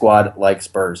Champions League squad like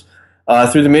Spurs.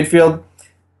 Through the midfield,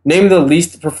 name the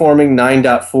least performing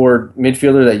 9.4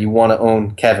 midfielder that you want to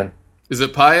own, Kevin. Is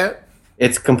it Payet?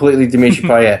 It's completely Dimitri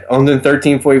Payet. Owned in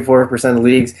 13.4% of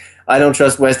leagues. I don't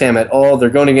trust West Ham at all.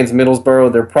 They're going against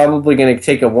Middlesbrough. They're probably going to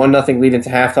take a 1-0 lead into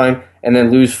halftime and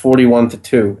then lose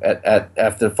 41-2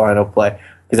 after the final play,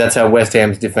 because that's how West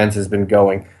Ham's defense has been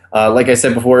going. Like I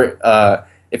said before,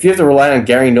 if you have to rely on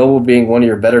Gary Noble being one of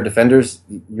your better defenders,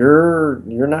 you're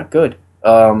not good.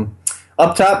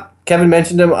 Up top, Kevin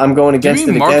mentioned him. I'm going against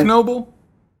it Mark again. Noble?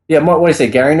 Yeah, what do you say,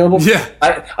 Gary Noble? Yeah.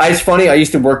 It's funny. I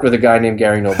used to work with a guy named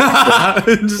Gary Noble.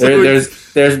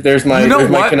 There's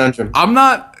my conundrum. I'm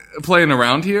not playing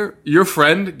around here. Your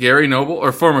friend Gary Noble,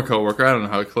 or former coworker, I don't know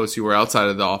how close you were outside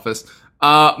of the office,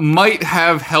 might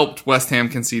have helped West Ham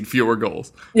concede fewer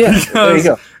goals. Yeah, there you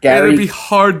go. Gary, it'd be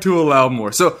hard to allow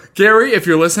more. So, Gary, if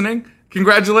you're listening,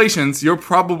 congratulations. You're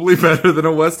probably better than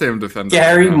a West Ham defender.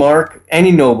 Gary, Mark,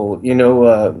 any Noble,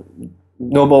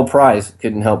 Nobel Prize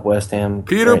couldn't help West Ham.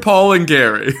 Peter, right. Paul, and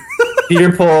Gary.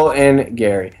 Peter, Paul, and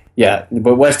Gary. Yeah,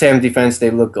 but West Ham defense,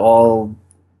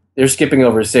 they're skipping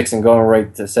over 6 and going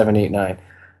right to 7, 8, 9.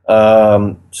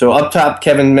 So up top,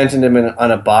 Kevin mentioned him on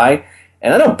a buy,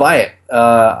 and I don't buy it.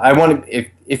 I want to,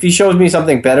 if he shows me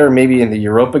something better, maybe in the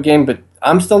Europa game, but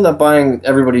I'm still not buying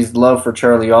everybody's love for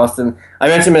Charlie Austin. I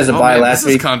mentioned him as a buy last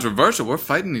week. This is controversial. We're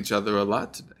fighting each other a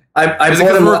lot today. Is it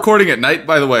because we're recording at night,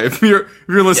 by the way? If you're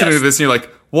listening to this and you're like,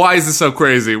 why is this so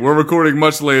crazy? We're recording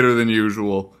much later than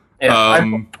usual.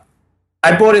 Yeah,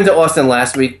 I bought into Austin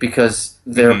last week because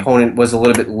their opponent was a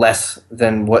little bit less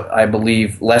than what I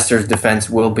believe Leicester's defense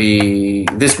will be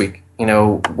this week.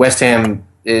 West Ham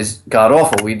is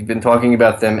god-awful. We've been talking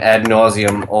about them ad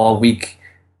nauseum all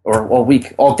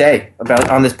day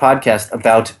on this podcast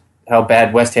about how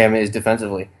bad West Ham is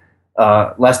defensively.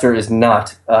 Leicester is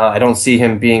not. I don't see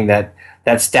him being that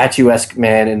statuesque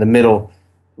man in the middle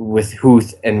with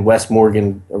Huth and Wes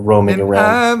Morgan roaming around.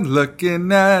 I'm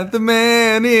looking at the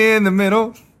man in the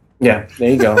middle. Yeah, there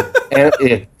you go. And,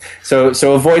 yeah. So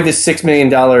avoid this $6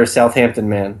 million Southampton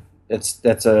man. That's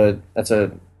a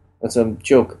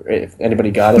joke. If anybody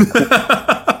got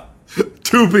it.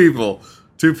 Two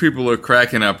people are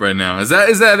cracking up right now. Is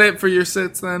that it for your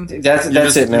sits then? That's it, man. You're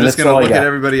just That's gonna all I look got. at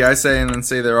everybody I say and then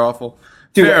say they're awful.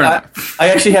 Dude, Fair I enough.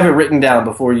 actually have it written down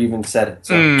before you even said it.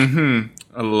 So.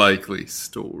 A likely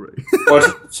story.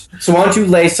 So why don't you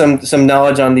lay some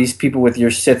knowledge on these people with your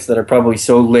sits that are probably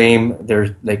so lame?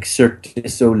 They're like Cirque du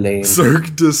Soleil.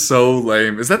 Cirque du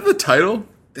Soleil. Is that the title?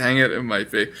 Dang it, it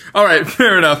might be. All right,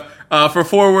 fair enough. For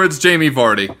forwards, Jamie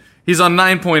Vardy. He's on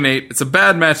 9.8. It's a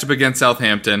bad matchup against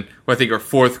Southampton, who I think are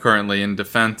fourth currently in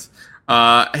defense.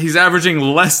 He's averaging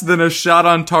less than a shot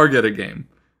on target a game.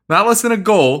 Not less than a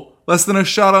goal, less than a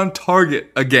shot on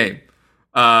target a game.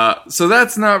 So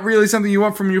that's not really something you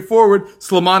want from your forward.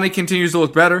 Slimani continues to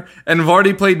look better, and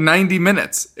Vardy played 90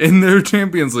 minutes in their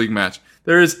Champions League match.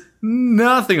 There is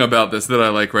nothing about this that I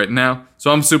like right now,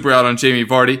 so I'm super out on Jamie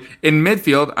Vardy. In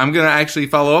midfield, I'm going to actually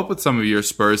follow up with some of your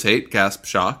Spurs hate, gasp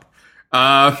shock,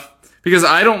 because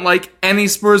I don't like any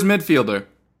Spurs midfielder.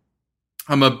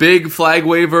 I'm a big flag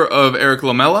waver of Eric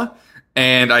Lamela,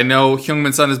 and I know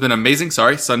Heung-min Son has been amazing.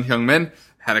 Sorry, Son Heung-min.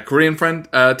 Had a Korean friend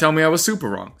tell me I was super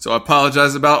wrong. So I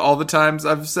apologize about all the times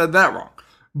I've said that wrong.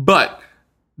 But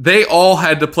they all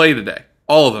had to play today.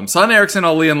 All of them. Son Eriksen,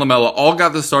 Ali, and Lamela all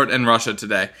got the start in Russia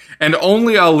today. And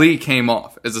only Ali came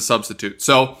off as a substitute.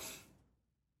 So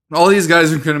all these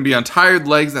guys are going to be on tired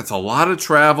legs. That's a lot of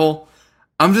travel.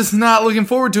 I'm just not looking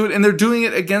forward to it. And they're doing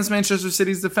it against Manchester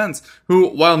City's defense, who,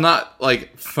 while not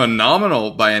like phenomenal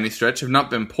by any stretch, have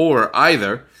not been poor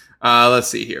either. Let's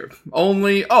see here.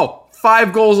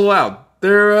 5 goals allowed.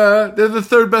 They're the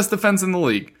third best defense in the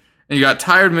league. And you got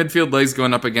tired midfield legs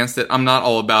going up against it. I'm not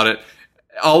all about it.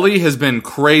 Ali has been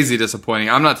crazy disappointing.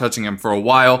 I'm not touching him for a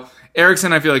while.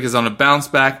 Eriksen, I feel like, is on a bounce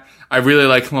back. I really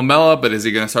like Lamela, but is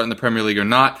he going to start in the Premier League or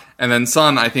not? And then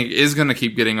Son, I think, is going to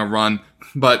keep getting a run.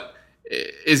 But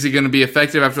is he going to be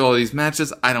effective after all these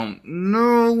matches? I don't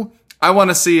know. I want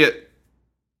to see it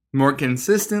more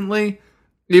consistently.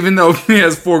 Even though he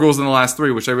has 4 goals in the last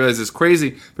 3, which I realize is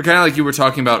crazy. But kind of like you were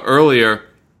talking about earlier,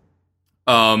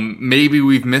 maybe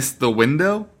we've missed the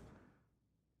window.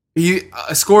 He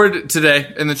scored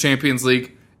today in the Champions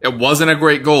League. It wasn't a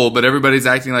great goal, but everybody's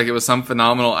acting like it was some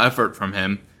phenomenal effort from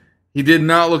him. He did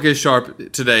not look as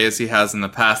sharp today as he has in the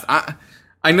past.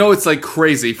 I know it's like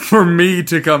crazy for me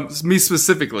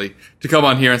specifically, to come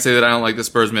on here and say that I don't like the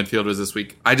Spurs midfielders this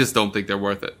week. I just don't think they're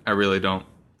worth it. I really don't.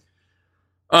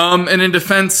 And in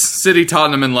defense, City,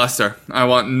 Tottenham, and Leicester. I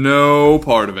want no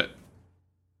part of it.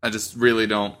 I just really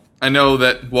don't. I know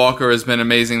that Walker has been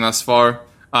amazing thus far,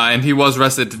 and he was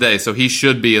rested today, so he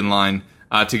should be in line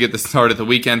to get the start at the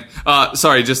weekend.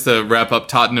 Sorry, just to wrap up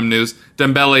Tottenham news.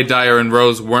 Dembele, Dyer, and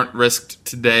Rose weren't risked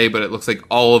today, but it looks like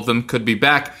all of them could be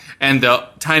back. And the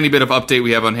tiny bit of update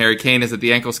we have on Harry Kane is that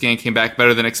the ankle scan came back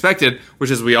better than expected,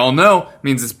 which, as we all know,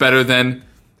 means it's better than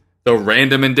the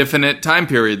random indefinite time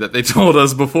period that they told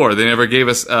us before. They never gave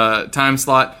us a time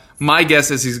slot. My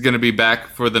guess is he's going to be back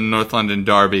for the North London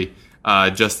Derby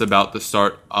just about the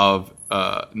start of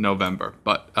November.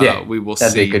 But we will see.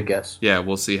 That'd be a good guess. Yeah,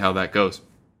 we'll see how that goes.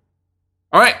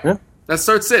 All right, Let's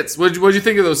start sits. What'd you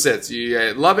think of those sits?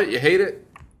 You love it? You hate it?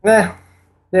 They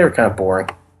were kind of boring.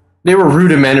 They were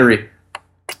rudimentary.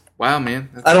 Wow, man.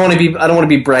 I don't want to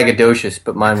be braggadocious,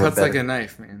 but mine were Cuts better. like a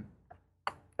knife, man.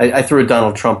 I threw a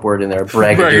Donald Trump word in there,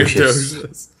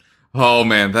 braggadocious. Oh,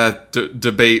 man, that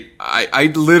debate.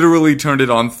 I literally turned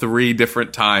it on 3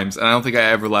 different times, and I don't think I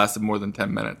ever lasted more than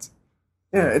 10 minutes.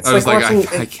 Yeah, it's I was like,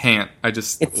 watching, I can't. I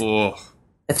just, It's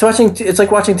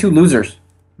like watching 2 losers.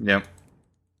 Yeah.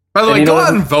 By the way, go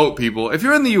out and vote, people. If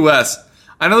you're in the U.S.,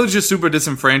 I know that you're super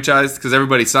disenfranchised because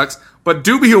everybody sucks, but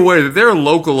do be aware that there are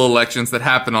local elections that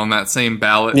happen on that same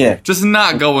ballot. Yeah. Just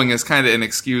not going is kind of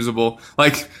inexcusable.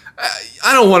 Like,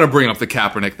 I don't want to bring up the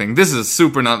Kaepernick thing. This is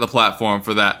super not the platform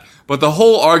for that. But the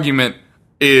whole argument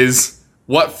is,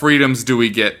 what freedoms do we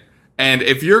get? And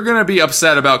if you're going to be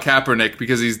upset about Kaepernick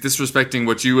because he's disrespecting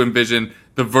what you envision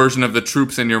the version of the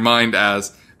troops in your mind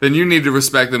as, then you need to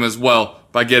respect them as well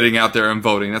by getting out there and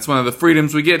voting. That's one of the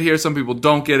freedoms we get here. Some people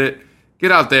don't get it.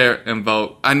 Get out there and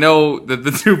vote. I know that the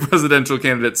 2 presidential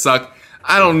candidates suck.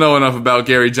 I don't know enough about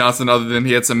Gary Johnson other than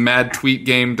he had some mad tweet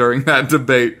game during that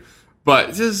debate.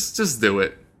 But just do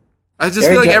it. I just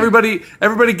feel like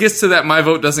everybody gets to that my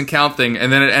vote doesn't count thing,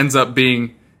 and then it ends up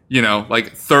being,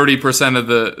 like 30% of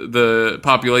the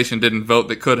population didn't vote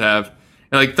that could have.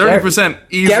 And like 30%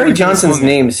 easily. Gary Johnson's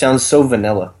name sounds so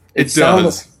vanilla. It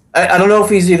does. I don't know if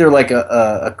he's either like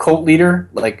a cult leader,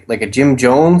 like a Jim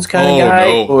Jones kind of guy.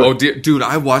 No. Or, Dude,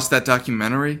 I watched that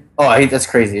documentary. That's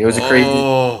crazy. It was a crazy.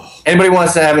 Anybody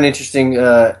wants to have an interesting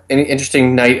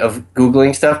night of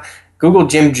Googling stuff? Google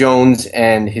Jim Jones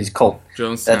and his cult.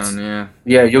 Jonestown, yeah.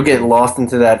 Yeah, you'll get lost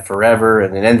into that forever,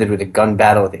 and it ended with a gun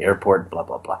battle at the airport, blah,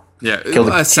 blah, blah. Yeah,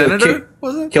 a senator,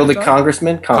 was it? Killed a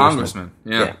congressman? Congressman,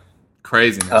 yeah.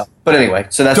 Craziness. But anyway,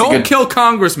 so that's Don't kill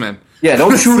congressmen. Yeah,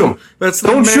 don't shoot him.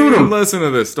 Don't shoot him. Listen to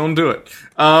this. Don't do it.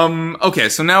 Okay,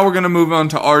 so now we're going to move on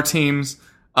to our teams.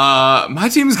 My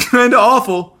team's kind of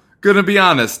awful. Gonna be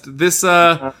honest. This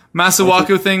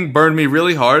Masuaku thing burned me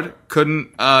really hard. Couldn't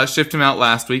shift him out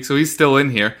last week, so he's still in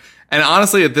here. And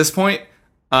honestly, at this point,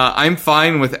 I'm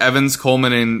fine with Evans,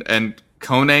 Coleman, and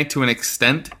Kone to an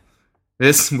extent.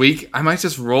 This week, I might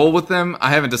just roll with them.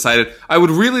 I haven't decided. I would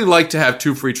really like to have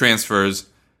 2 free transfers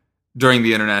during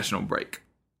the international break.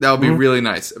 That would be really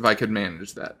nice if I could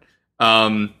manage that.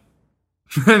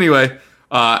 Anyway,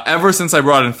 ever since I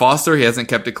brought in Foster, he hasn't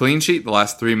kept a clean sheet. The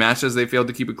last 3 matches, they failed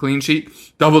to keep a clean sheet.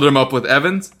 Doubled him up with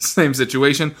Evans. Same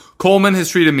situation. Coleman has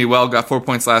treated me well. Got 4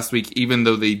 points last week, even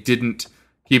though they didn't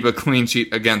keep a clean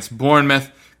sheet against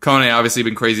Bournemouth. Kone obviously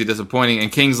been crazy disappointing,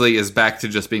 and Kingsley is back to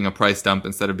just being a price dump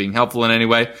instead of being helpful in any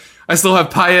way. I still have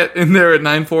Payet in there at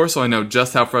 9-4, so I know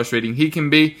just how frustrating he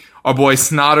can be. Our boy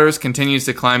Snotters continues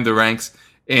to climb the ranks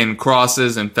in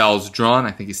crosses and fouls drawn.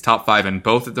 I think he's top 5 in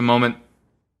both at the moment.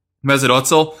 Mesut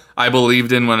Ozil, I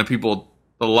believed in when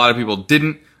a lot of people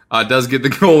didn't. Does get the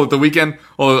goal at the weekend,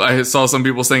 although I saw some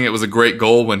people saying it was a great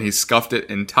goal when he scuffed it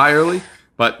entirely.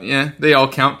 But yeah, they all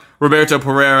count. Roberto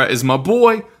Pereira is my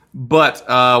boy, but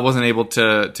wasn't able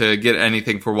to get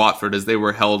anything for Watford as they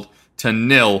were held to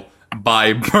 0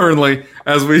 by Burnley,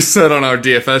 as we said on our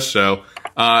DFS show.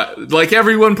 Like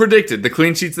everyone predicted, the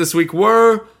clean sheets this week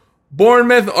were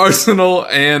Bournemouth, Arsenal,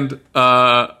 and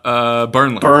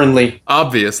Burnley. Burnley,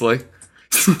 obviously.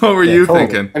 What were you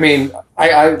thinking? I mean,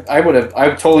 I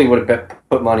totally would have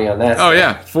put money on that. Oh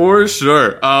yeah, for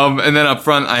sure. And then up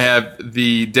front, I have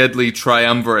the deadly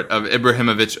triumvirate of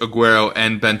Ibrahimovic, Aguero,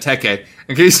 and Benteke.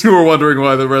 In case you were wondering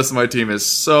why the rest of my team is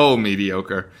so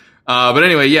mediocre. But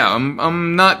anyway, yeah,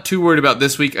 I'm not too worried about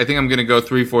this week. I think I'm going to go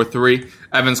 3-4-3.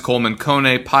 Evans, Coleman,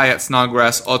 Kone, Payet,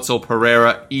 Snodgrass, Ozil,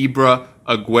 Pereira, Ibra,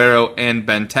 Aguero, and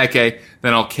Benteke.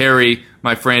 Then I'll carry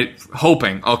my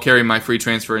I'll carry my free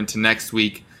transfer into next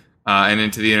week and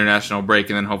into the international break,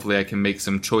 and then hopefully I can make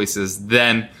some choices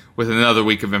then with another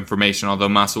week of information, although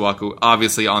Masuaku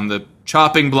obviously on the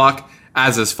chopping block,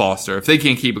 as is Foster. If they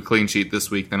can't keep a clean sheet this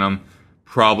week, then I'm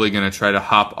probably going to try to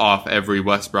hop off every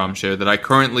West Brom share that I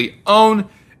currently own.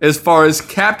 As far as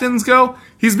captains go,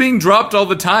 he's being dropped all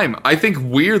the time. I think,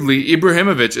 weirdly,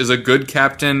 Ibrahimovic is a good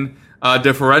captain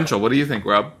differential. What do you think,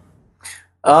 Rob?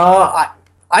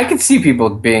 I could see people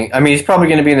being... I mean, he's probably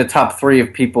going to be in the top 3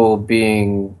 of people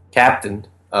being captained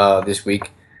this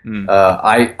week.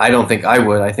 I don't think I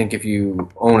would. I think if you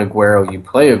own Aguero, you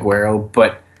play Aguero,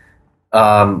 but...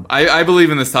 I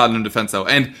believe in this Tottenham defense, though.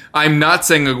 And I'm not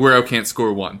saying Aguero can't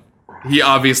score 1. He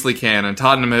obviously can, and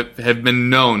Tottenham have been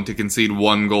known to concede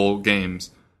 1-goal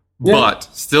games. Yeah. But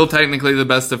still technically the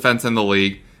best defense in the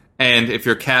league. And if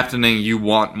you're captaining, you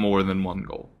want more than 1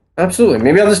 goal. Absolutely.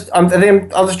 Maybe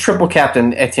I'll just triple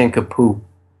captain Etienne Capoue.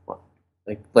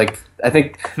 I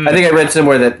think I read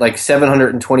somewhere that like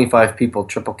 725 people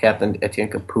triple captained Etienne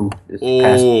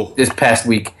Capoue this past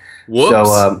week. Whoops.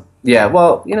 So yeah,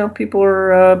 well, you know, people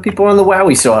are on the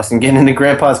wowie sauce and getting into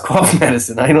Grandpa's cough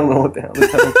medicine. I don't know what the hell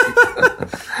is happening.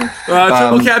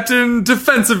 Triple captain,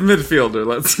 defensive midfielder.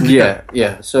 Let's go.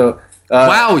 Yeah. So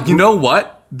wow, you know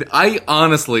what? I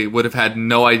honestly would have had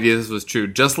no idea this was true.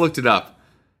 Just looked it up.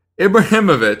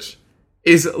 Ibrahimovic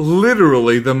is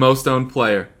literally the most owned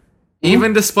player,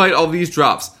 even despite all these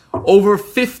drops. Over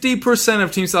 50%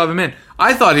 of teams still have him in.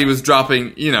 I thought he was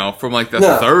dropping, from like the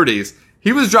 30s.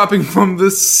 He was dropping from the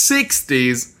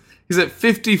 60s. He's at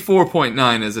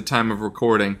 54.9 as a time of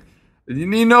recording.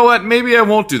 You know what? Maybe I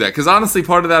won't do that, because honestly,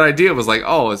 part of that idea was like,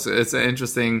 oh, it's an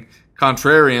interesting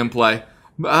contrarian play.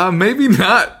 Maybe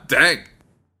not. Dang.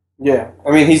 Yeah,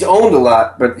 I mean, he's owned a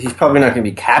lot, but he's probably not going to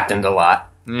be captained a lot.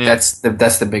 Yeah. That's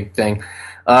the big thing.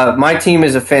 My team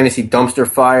is a fantasy dumpster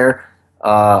fire.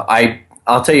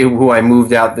 I'll tell you who I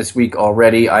moved out this week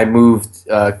already. I moved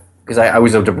because I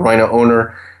was a De Bruyne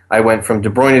owner. I went from De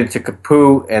Bruyne to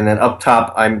Capoue, and then up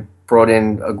top I brought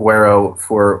in Aguero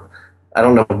for, I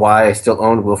don't know why I still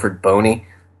owned Wilfred Boney,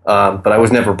 but I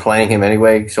was never playing him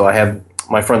anyway. So I have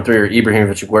my front 3 are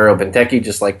Ibrahimovic, Aguero, Benteke,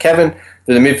 just like Kevin.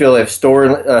 To the midfield, I have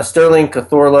Sterling,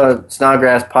 Cazorla,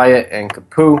 Snodgrass, Payet, and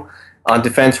Capoue. On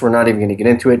defense, we're not even going to get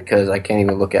into it because I can't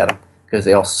even look at them because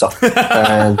they all suck. But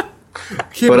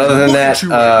other than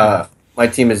that, my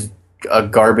team is a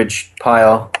garbage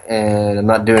pile, and I'm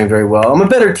not doing very well. I'm a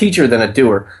better teacher than a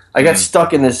doer. I got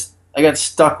stuck in this. I got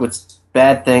stuck with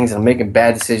bad things. I'm making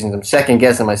bad decisions. I'm second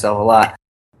guessing myself a lot.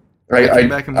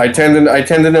 I tend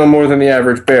to know more than the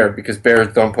average bear because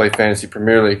bears don't play fantasy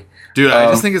Premier League. Dude,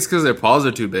 I just think it's because their paws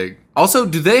are too big. Also,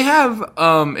 do they have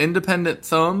independent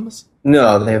thumbs?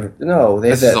 No, they have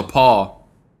This is a paw.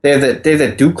 They have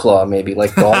that dew claw, maybe,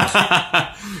 like dogs.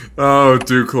 Oh,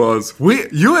 dew claws.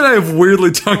 You and I have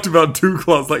weirdly talked about dew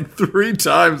claws like 3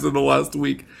 times in the last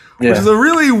week, which is a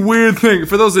really weird thing.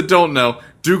 For those that don't know,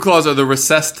 dew claws are the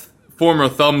recessed former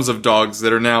thumbs of dogs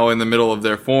that are now in the middle of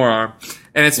their forearm.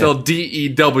 And it's spelled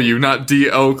D-E-W, not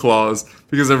D-O claws.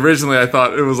 Because originally I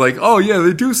thought it was like, oh yeah,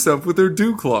 they do stuff with their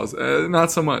dew claws.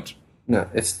 Not so much. No,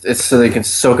 it's so they can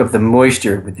soak up the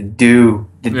moisture with the dew,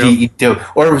 D-E-W.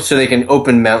 Or so they can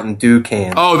open Mountain Dew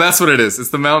cans. Oh, that's what it is. It's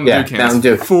the Mountain Dew cans. Mountain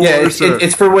Dew.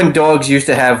 It's for when dogs used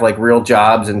to have like real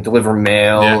jobs and deliver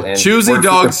mail. Yeah. And choosy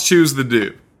dogs choose the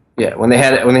dew. Yeah, when they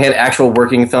had actual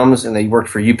working thumbs and they worked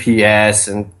for UPS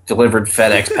and delivered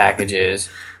FedEx packages.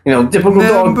 Typical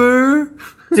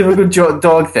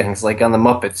dog things, like on the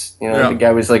Muppets. The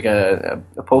guy was like a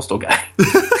postal guy.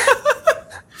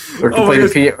 Or could play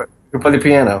the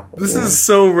piano. This is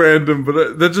so random,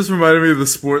 but that just reminded me of the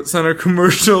Sports Center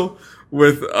commercial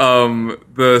with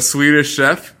the Swedish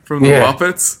chef from the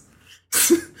Muppets.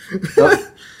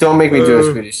 Don't make me do a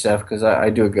Swedish chef because I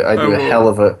do a hell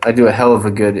of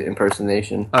a good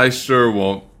impersonation. I sure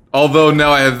won't. Although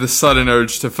now I have the sudden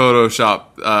urge to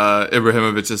Photoshop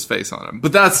Ibrahimovic's face on him,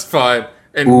 but that's fine,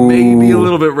 and maybe a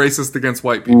little bit racist against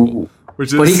white people.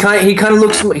 Which is, but he kind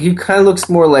of looks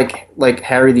more like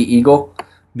Harry the Eagle.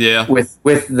 Yeah, with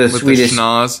the Swedish the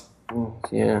schnoz.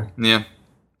 Yeah.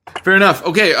 Fair enough.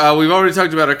 Okay, we've already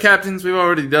talked about our captains. We've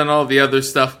already done all the other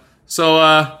stuff.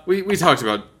 So we talked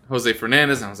about Jose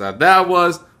Fernandez and how sad that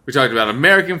was. We talked about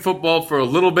American football for a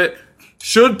little bit.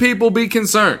 Should people be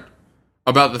concerned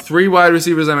about the 3 wide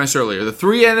receivers I mentioned earlier? The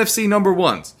 3 NFC number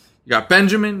ones. You got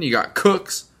Benjamin, you got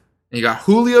Cooks, and you got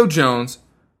Julio Jones.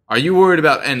 Are you worried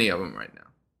about any of them right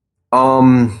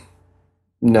now?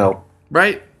 No.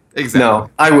 Right? Exactly. No,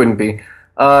 I wouldn't be.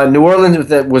 New Orleans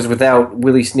was without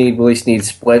Willie Snead. Willie Snead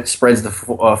spreads the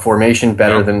formation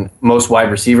better than most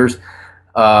wide receivers.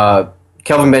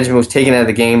 Kelvin Benjamin was taken out of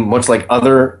the game, much like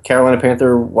other Carolina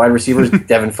Panther wide receivers.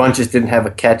 Devin Funchess didn't have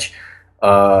a catch.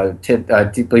 I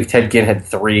believe Ted Ginn had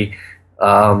 3.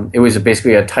 It was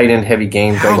basically a tight end heavy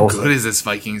game. How good is this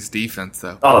Vikings defense,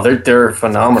 though? Oh, they're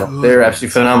phenomenal. They're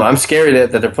absolutely phenomenal. I'm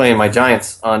scared that they're playing my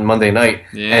Giants on Monday night,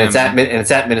 and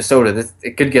it's at Minnesota.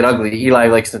 It could get ugly. Eli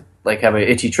likes to have an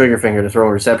itchy trigger finger to throw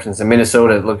receptions, and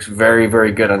Minnesota looks very,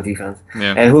 very good on defense.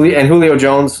 Yeah. And Julio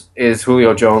Jones is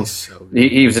Julio Jones.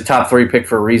 He was a top 3 pick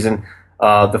for a reason.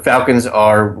 The Falcons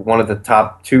are one of the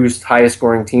top 2 highest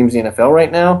scoring teams in the NFL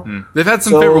right now. They've had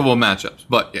some favorable matchups,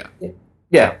 but yeah.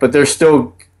 Yeah, but they're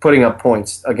still putting up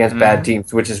points against bad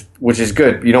teams, which is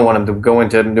good. You don't want them to go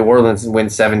into New Orleans and win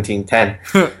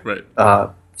 17-10. Right.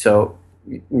 So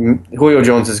Julio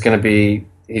Jones is going to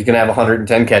have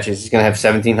 110 catches. He's going to have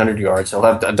 1,700 yards. He'll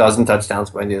have a dozen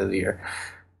touchdowns by the end of the year.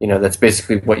 That's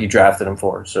basically what you drafted him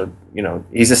for. So,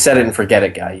 he's a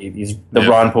set-it-and-forget-it guy. He's the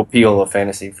Ron Popeil of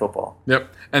fantasy football. Yep.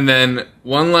 And then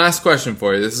one last question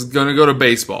for you. This is going to go to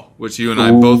baseball, which you and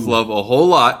I both love a whole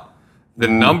lot. The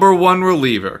number 1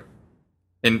 reliever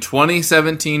in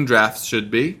 2017 drafts should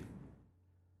be?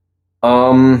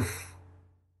 Depending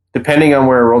on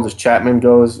where Aroldis Chapman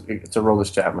goes, it's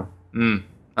Aroldis Chapman.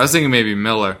 I was thinking maybe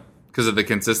Miller because of the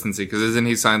consistency. Because isn't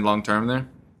he signed long term there?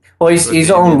 Well,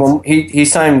 he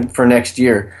signed for next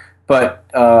year, but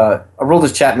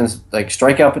Aroldis Chapman's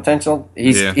strikeout potential.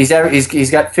 He's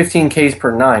got 15 Ks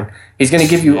per 9. He's going to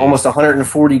give you almost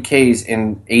 140 Ks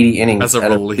in 80 innings as a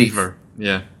reliever.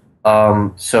 Yeah.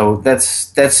 So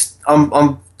that's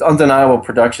undeniable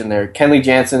production there. Kenley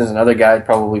Jansen is another guy I'd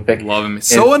probably pick. Love him.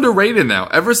 So underrated now.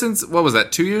 Ever since, what was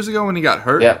that, 2 years ago when he got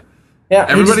hurt? Yeah.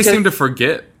 Everybody seemed to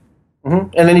forget.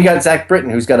 And then you got Zach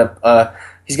Britton, who's got a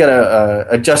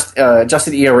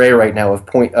adjusted ERA right now of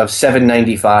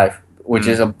 7.95,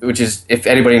 which is if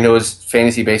anybody knows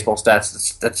fantasy baseball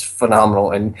stats, that's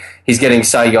phenomenal. And he's getting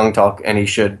Cy Young talk, and he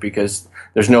should, because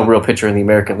there's no real pitcher in the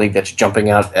American League that's jumping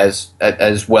out as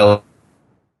well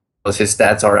as his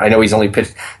stats are. I know he's only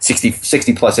pitched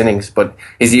 60 plus innings, but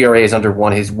his ERA is under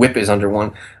 1. His WHIP is under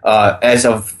 1. As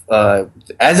of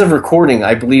recording,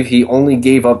 I believe he only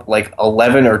gave up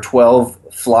 11 or 12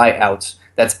 fly outs.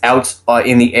 That's outs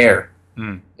in the air.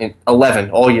 In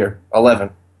 11 all year. 11.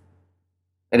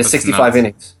 And it's 65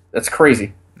 innings. That's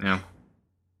crazy. Yeah.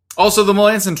 Also, the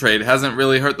Melanson trade hasn't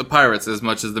really hurt the Pirates as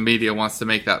much as the media wants to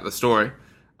make that the story.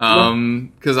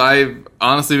 Because I've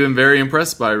honestly been very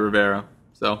impressed by Rivera.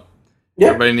 So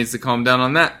everybody needs to calm down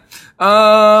on that.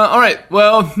 All right.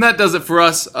 Well, that does it for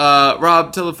us.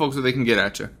 Rob, tell the folks where they can get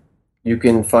at you. You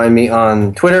can find me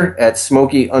on Twitter at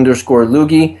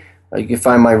Smokey_Loogie. You can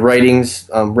find my writings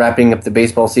wrapping up the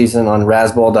baseball season on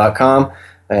Razzball.com.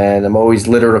 And I'm always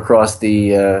littered across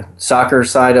the soccer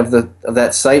side of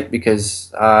that site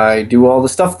because I do all the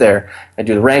stuff there. I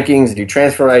do the rankings, I do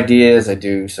transfer ideas, I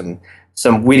do some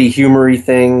witty, humory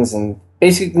things, and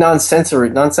basic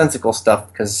nonsensical stuff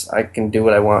because I can do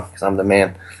what I want because I'm the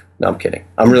man. No, I'm kidding.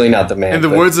 I'm really not the man. In the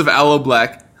words of Aloe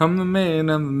Black, I'm the man,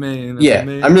 I'm the man. Yeah, the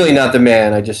man. I'm really not the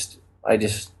man. I just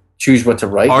choose what to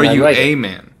write. Are you a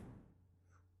man?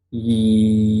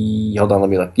 Hold on, let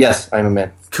me look. Yes, I'm a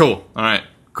man. Cool. All right.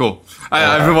 Cool.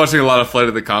 I've been watching a lot of Flight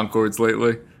of the Conchords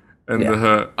lately, and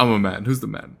I'm a man. Who's the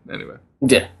man? Anyway.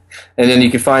 Yeah. And then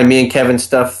you can find me and Kevin's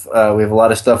stuff. We have a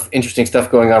lot of stuff, interesting stuff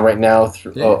going on right now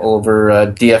all over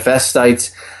DFS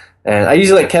sites. And I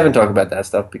usually let Kevin talk about that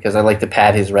stuff because I like to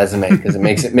pad his resume because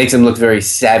it makes him look very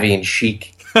savvy and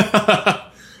chic.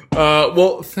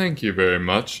 Well, thank you very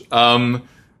much. I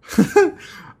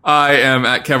am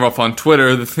at Kevroff on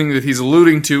Twitter. The thing that he's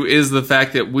alluding to is the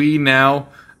fact that we now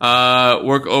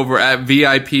work over at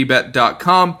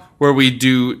VIPBet.com, where we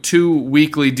do 2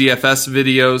 weekly DFS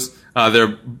videos.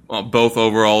 They're both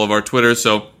over all of our Twitter,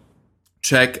 so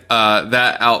check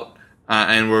that out.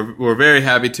 And we're very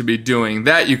happy to be doing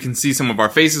that. You can see some of our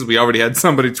faces. We already had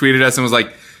somebody tweeted us and was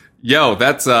like, yo,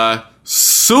 that's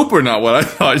super not what I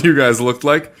thought you guys looked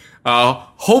like.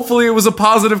 Hopefully it was a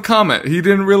positive comment. He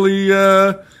didn't really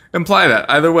imply that.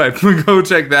 Either way, go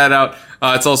check that out.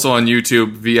 It's also on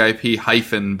YouTube,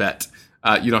 VIP-bet.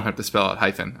 You don't have to spell out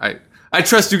hyphen. I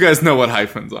trust you guys know what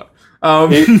hyphens are.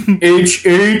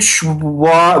 H-H-Y,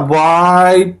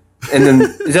 and then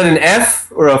is that an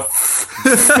F or a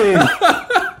thing?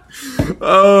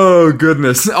 Oh,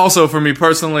 goodness. Also, for me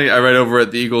personally, I write over at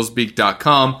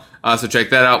theeaglesbeak.com. So check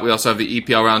that out. We also have the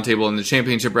EPL Roundtable and the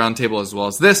Championship Roundtable, as well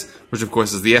as this, which of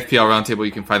course is the FPL Roundtable.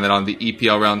 You can find that on the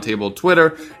EPL Roundtable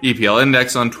Twitter, EPL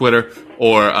Index on Twitter,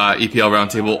 or EPL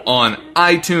Roundtable on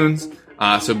iTunes.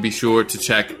 So be sure to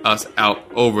check us out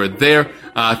over there.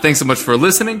 Thanks so much for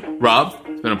listening. Rob,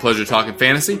 it's been a pleasure talking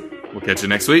fantasy. We'll catch you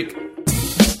next week.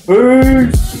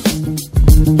 Peace.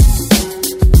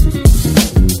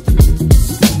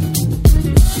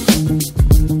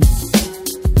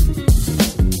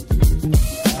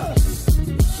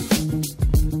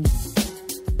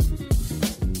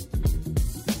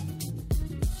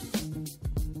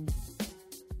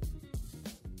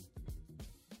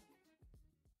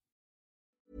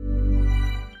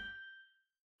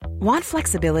 Want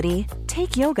flexibility?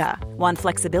 Take yoga. Want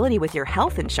flexibility with your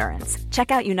health insurance? Check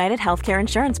out United Healthcare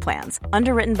Insurance Plans.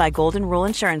 Underwritten by Golden Rule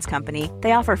Insurance Company,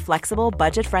 they offer flexible,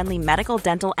 budget-friendly medical,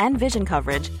 dental, and vision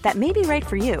coverage that may be right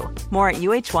for you. More at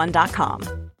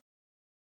UH1.com.